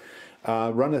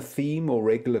 Run a theme or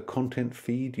regular content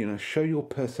feed. You know, show your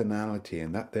personality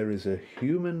and that there is a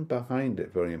human behind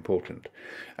it. Very important.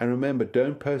 And remember,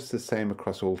 don't post the same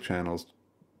across all channels.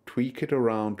 Tweak it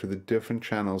around to the different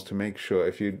channels to make sure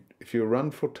if you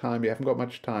run for time, you haven't got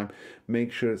much time,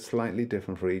 make sure it's slightly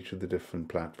different for each of the different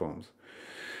platforms.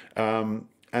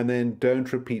 And then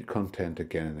don't repeat content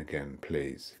again and again,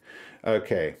 please.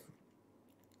 Okay.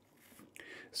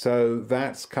 So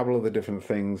that's a couple of the different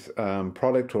things,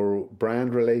 product or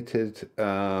brand related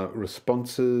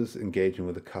responses, engaging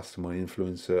with the customer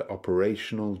influencer,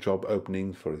 operational job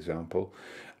openings, for example,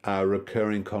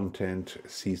 recurring content,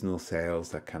 seasonal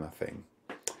sales, that kind of thing.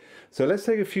 So let's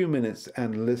take a few minutes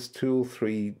and list 2 or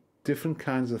 3 different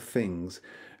kinds of things.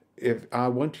 If I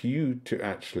want you to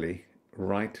actually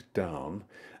write down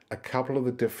a couple of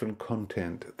the different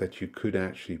content that you could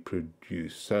actually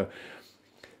produce. So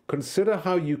consider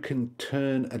how you can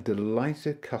turn a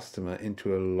delighted customer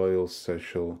into a loyal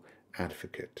social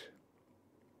advocate.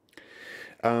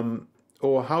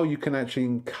 Or how you can actually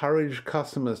encourage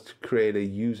customers to create a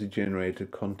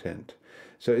user-generated content.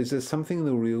 So is there something in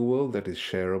the real world that is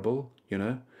shareable, you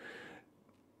know?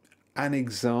 An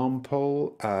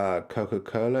example,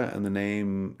 Coca-Cola and the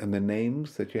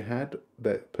names that you had,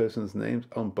 that person's names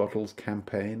on bottles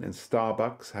campaign, and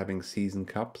Starbucks having season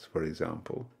cups, for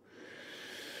example.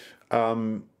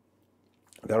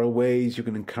 There are ways you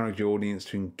can encourage your audience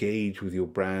to engage with your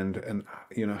brand, and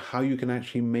you know how you can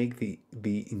actually make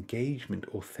the engagement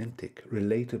authentic,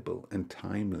 relatable, and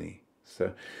timely.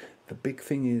 So the big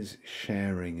thing is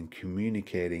sharing and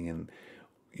communicating, and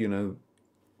you know,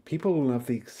 people love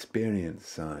the experience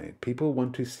side. People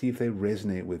want to see if they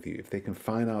resonate with you, if they can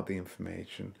find out the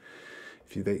information,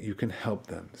 if you can help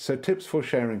them. So tips for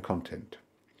sharing content.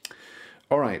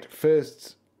 All right,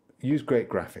 first, use great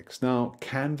graphics. Now,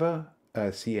 Canva,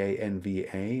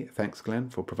 C-A-N-V-A, thanks Glenn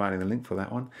for providing the link for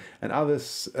that one, and other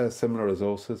similar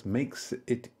resources makes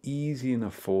it easy and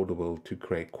affordable to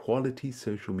create quality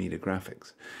social media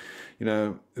graphics. You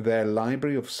know, their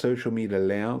library of social media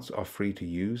layouts are free to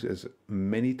use as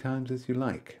many times as you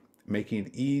like, making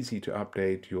it easy to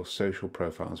update your social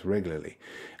profiles regularly.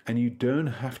 And you don't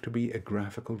have to be a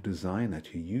graphical designer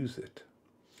to use it.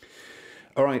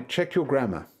 All right, check your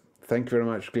grammar. Thank you very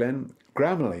much, Glenn.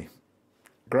 Grammarly.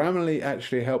 Grammarly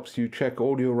actually helps you check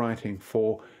audio writing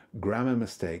for grammar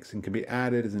mistakes and can be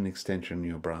added as an extension in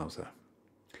your browser.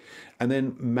 And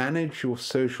then manage your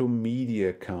social media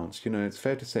accounts. You know, it's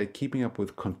fair to say keeping up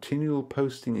with continual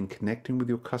posting and connecting with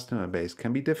your customer base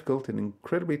can be difficult and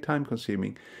incredibly time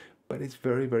consuming, but it's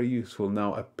very, very useful.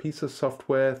 Now, a piece of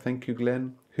software, thank you,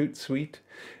 Glenn, Hootsuite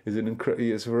is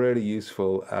is a really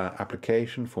useful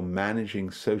application for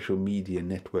managing social media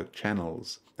network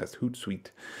channels. That's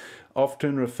Hootsuite,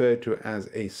 often referred to as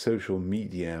a social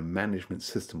media management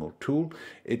system or tool.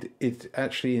 It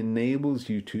actually enables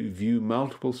you to view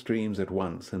multiple streams at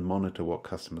once and monitor what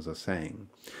customers are saying.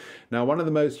 Now, one of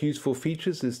the most useful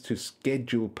features is to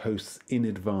schedule posts in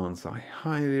advance. I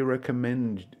highly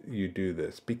recommend you do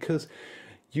this because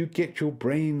you get your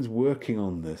brains working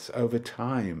on this over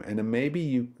time. And then maybe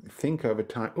you think over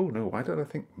time, oh no, why don't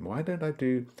I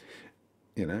do,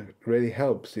 you know, it really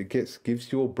helps. It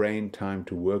gives your brain time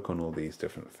to work on all these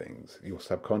different things, your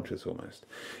subconscious almost.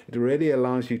 It really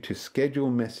allows you to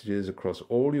schedule messages across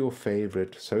all your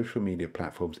favorite social media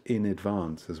platforms in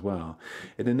advance as well.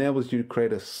 It enables you to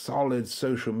create a solid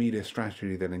social media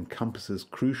strategy that encompasses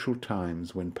crucial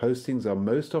times when postings are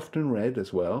most often read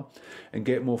as well, and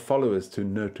get more followers to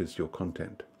notice your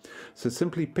content. So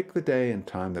simply pick the day and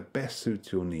time that best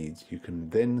suits your needs. You can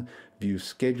then view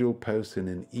scheduled posts in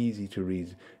an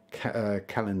easy-to-read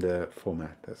calendar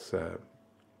format. That's all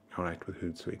right with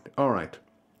Hootsuite. All right.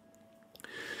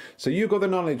 So you got the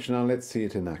knowledge. Now let's see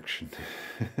it in action.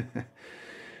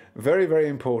 Very, very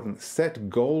important. Set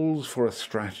goals for a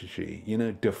strategy. You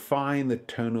know, define the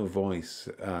tone of voice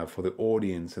for the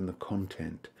audience and the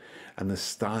content, and the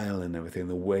style and everything,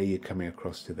 the way you're coming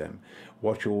across to them,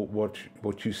 what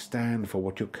you stand for,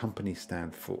 what your company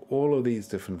stands for, all of these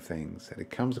different things. And it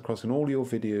comes across in all your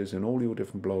videos and all your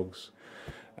different blogs.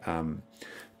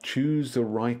 Choose the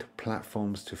right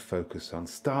platforms to focus on.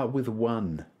 Start with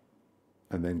one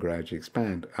and then gradually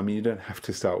expand. I mean, you don't have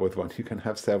to start with one. You can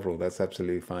have several. That's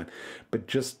absolutely fine. But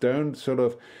just don't sort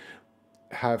of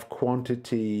have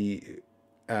quantity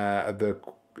at the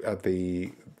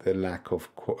lack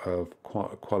of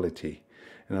quality.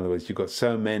 In other words, you've got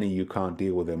so many you can't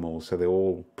deal with them all, so they're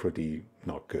all pretty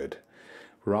not good.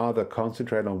 Rather,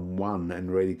 concentrate on one and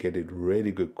really get it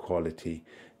really good quality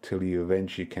till you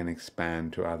eventually can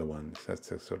expand to other ones. That's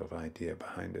the sort of idea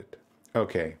behind it.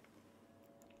 Okay.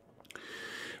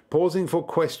 Pausing for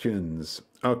questions.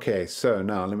 Okay, so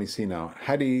now let me see now.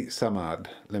 Hadi Samad,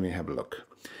 let me have a look.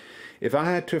 If I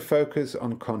had to focus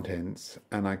on contents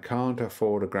and I can't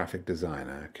afford a graphic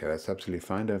designer, okay, that's absolutely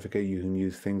fine. Don't forget you can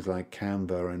use things like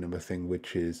Canva and everything,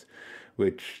 which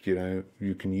you know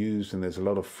you can use, and there's a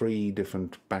lot of free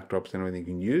different backdrops and everything you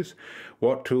can use.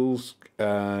 What tools?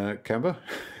 Canva?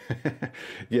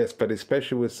 Yes, but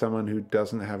especially with someone who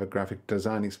doesn't have a graphic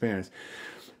design experience.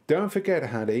 Don't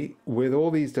forget, Hadi, with all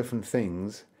these different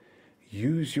things,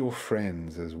 use your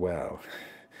friends as well.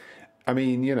 I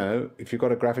mean, you know, if you've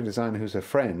got a graphic designer who's a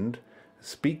friend,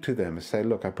 speak to them and say,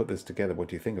 look, I put this together. What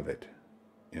do you think of it?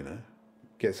 You know,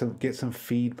 get some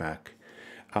feedback.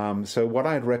 So what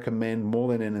I'd recommend more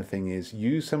than anything is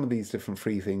use some of these different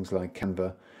free things like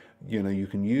Canva. You know, you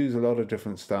can use a lot of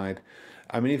different styles.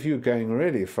 I mean, if you're going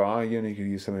really far, you know, you could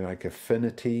use something like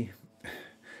Affinity,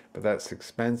 but that's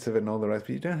expensive and all the rest.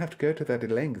 But you don't have to go to that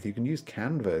length. You can use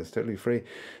Canva. It's totally free.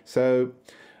 So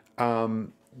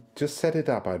just set it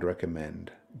up, I'd recommend.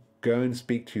 Go and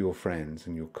speak to your friends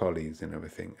and your colleagues and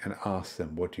everything and ask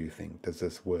them, what do you think? Does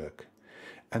this work?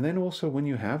 And then also when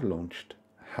you have launched,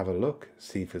 have a look,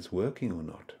 see if it's working or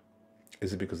not.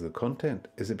 Is it because of the content?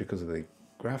 Is it because of the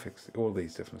graphics? All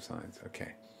these different sides.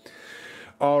 Okay.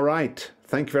 All right.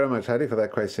 Thank you very much, Hadi, for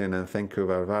that question. And thank you,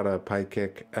 Varvara,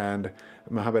 Paikek, and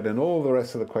Mohammed, and all the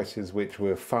rest of the questions which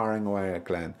we're firing away at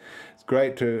Glenn. It's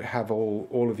great to have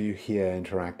all of you here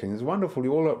interacting. It's wonderful.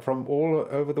 You're all from all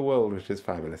over the world, which is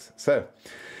fabulous. So,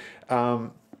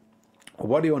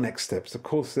 what are your next steps? Of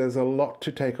course, there's a lot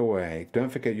to take away. Don't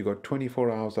forget, you've got 24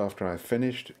 hours after I've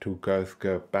finished to go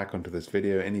back onto this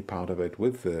video, any part of it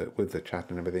with the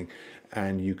chat and everything,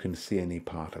 and you can see any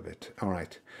part of it. All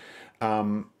right.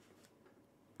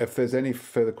 If there's any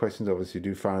further questions, obviously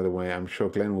do fire them away. I'm sure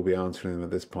Glenn will be answering them at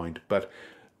this point, but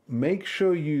make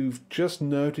sure you've just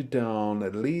noted down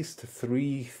at least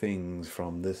 3 things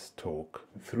from this talk,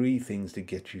 3 things to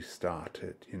get you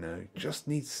started. You know, just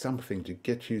need something to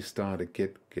get you started,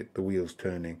 get the wheels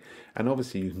turning. And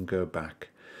obviously you can go back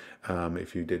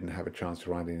if you didn't have a chance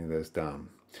to write any of those down.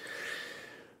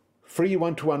 Free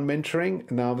one-to-one mentoring.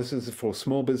 Now, this is for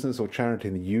small business or charity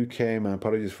in the UK. My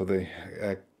apologies for the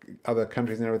other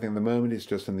countries and everything. At the moment, it's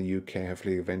just in the UK.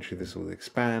 Hopefully, eventually this will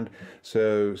expand.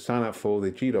 So sign up for the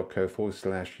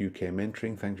g.co/UK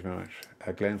mentoring. Thank you very much,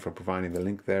 Glenn, for providing the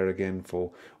link there again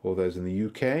for all those in the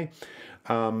UK.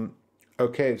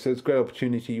 Okay, so it's a great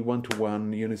opportunity,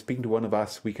 one-to-one, speaking to one of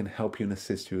us, we can help you and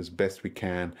assist you as best we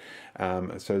can.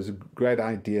 So it's a great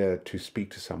idea to speak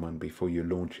to someone before you're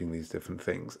launching these different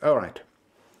things. All right.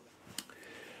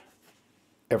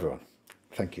 Everyone,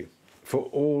 thank you for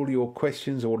all your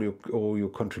questions, all your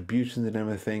contributions and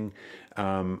everything,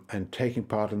 and taking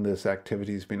part in this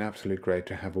activity. It's been absolutely great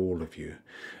to have all of you.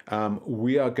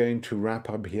 We are going to wrap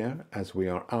up here as we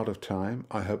are out of time.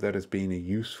 I hope that has been a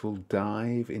useful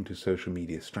dive into social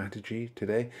media strategy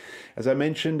today. As I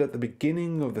mentioned at the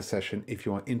beginning of the session, if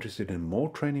you are interested in more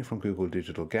training from Google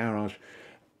Digital Garage,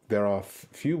 there are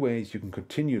few ways you can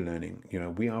continue learning.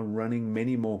 We are running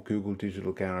many more Google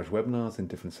Digital Garage webinars in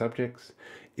different subjects.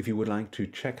 If you would like to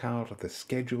check out the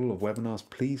schedule of webinars,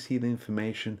 please see the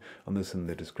information on this in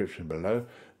the description below.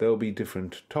 There will be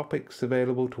different topics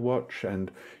available to watch,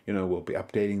 and we'll be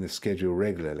updating the schedule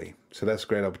regularly. So that's a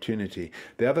great opportunity.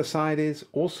 The other side is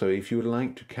also, if you would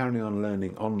like to carry on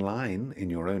learning online in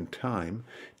your own time,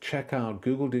 check out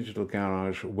Google Digital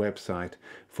Garage website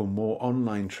for more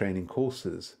online training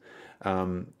courses,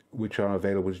 which are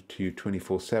available to you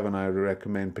 24/7. I would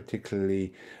recommend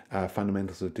particularly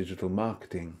Fundamentals of Digital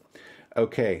Marketing.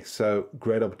 Okay, so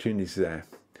great opportunities there.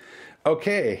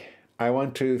 Okay, I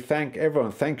want to thank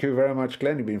everyone. Thank you very much,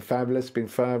 Glenn. You've been fabulous, been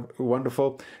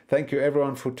wonderful. Thank you,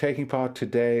 everyone, for taking part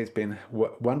today. It's been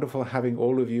wonderful having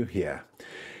all of you here.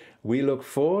 We look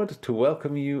forward to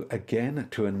welcoming you again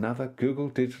to another Google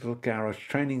Digital Garage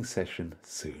training session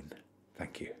soon.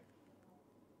 Thank you.